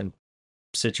feel in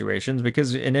situations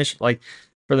because initially, like,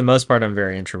 for the most part, I'm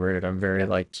very introverted. I'm very Yeah.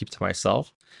 like keep to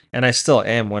myself, and I still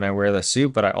am when I wear the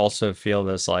suit. But I also feel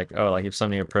this like, oh, like if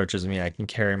somebody approaches me, I can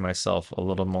carry myself a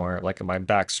little more, like my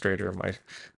back straighter,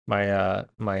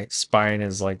 my spine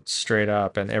is like straight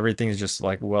up, and everything's just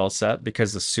like well set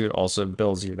because the suit also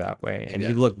builds you that way, and you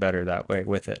Yeah. look better that way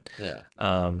with it. Yeah.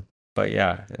 But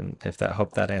yeah, and if that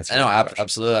hope that I answers know, your question.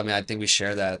 absolutely. I mean, I think we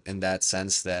share that in that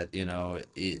sense that,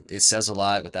 it says a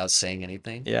lot without saying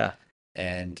anything. Yeah,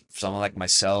 And for someone like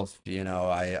myself,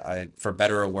 for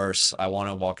better or worse, I want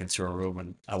to walk into a room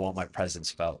and I want my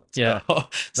presence felt. yeah, So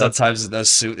that's sometimes the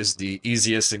suit is the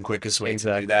easiest and quickest way to do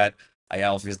exactly. that. I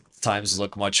oftentimes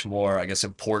look much more, I guess,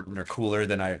 important or cooler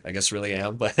than I guess really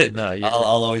am, but No,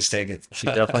 I'll always take it.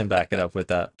 you definitely back it up with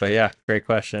that. But yeah, great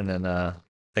question. And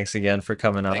thanks again for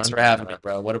coming Thanks on. for having me,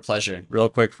 bro. What a pleasure. Real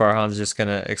quick, Farhan's just going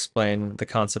to explain the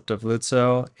concept of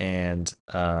Lutso, and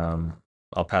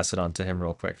I'll pass it on to him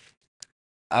real quick.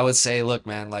 I would say, look,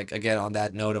 man, like again, on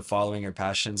that note of following your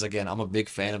passions, again, I'm a big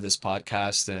fan of this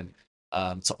podcast and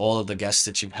to all of the guests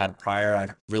that you've had prior, I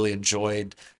really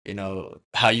enjoyed,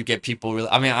 how you get people really,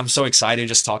 I mean, I'm so excited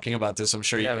just talking about this. I'm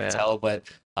sure you Yeah, can man. tell, but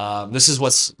this is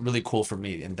what's really cool for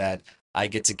me in that I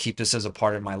get to keep this as a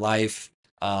part of my life,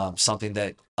 something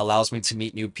that allows me to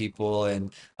meet new people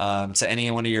and to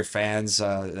any one of your fans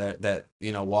that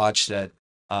watch that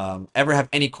ever have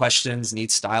any questions,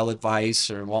 need style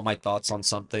advice, or want my thoughts on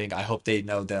something, I hope they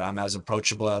know that I'm as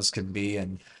approachable as can be.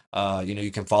 And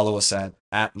you can follow us at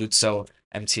Lutso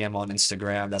MTM on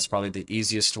Instagram. That's probably the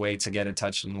easiest way to get in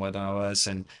touch with us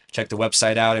and check the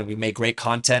website out. And we make great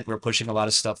content. We're pushing a lot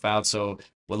of stuff out, so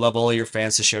we'd love all of your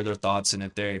fans to share their thoughts. And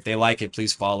if they like it,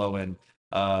 please follow. And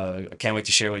I can't wait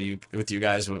to share with you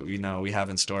guys what we have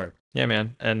in store. Yeah,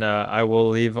 man. And I will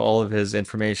leave all of his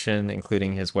information,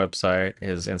 including his website,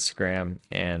 his Instagram,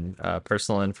 and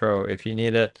personal info. If you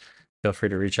need it, feel free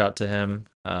to reach out to him.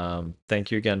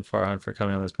 Thank you again, Farhan, for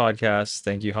coming on this podcast.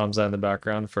 Thank you, Hamza, in the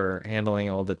background, for handling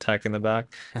all the tech in the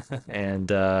back.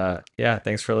 And yeah,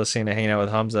 thanks for listening to Hanging Out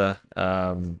with Hamza.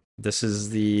 This is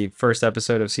the first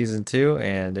episode of season 2,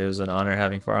 and it was an honor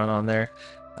having Farhan on there.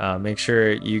 Make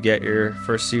sure you get your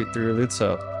first suit through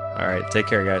Lutso. All right, take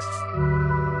care, guys.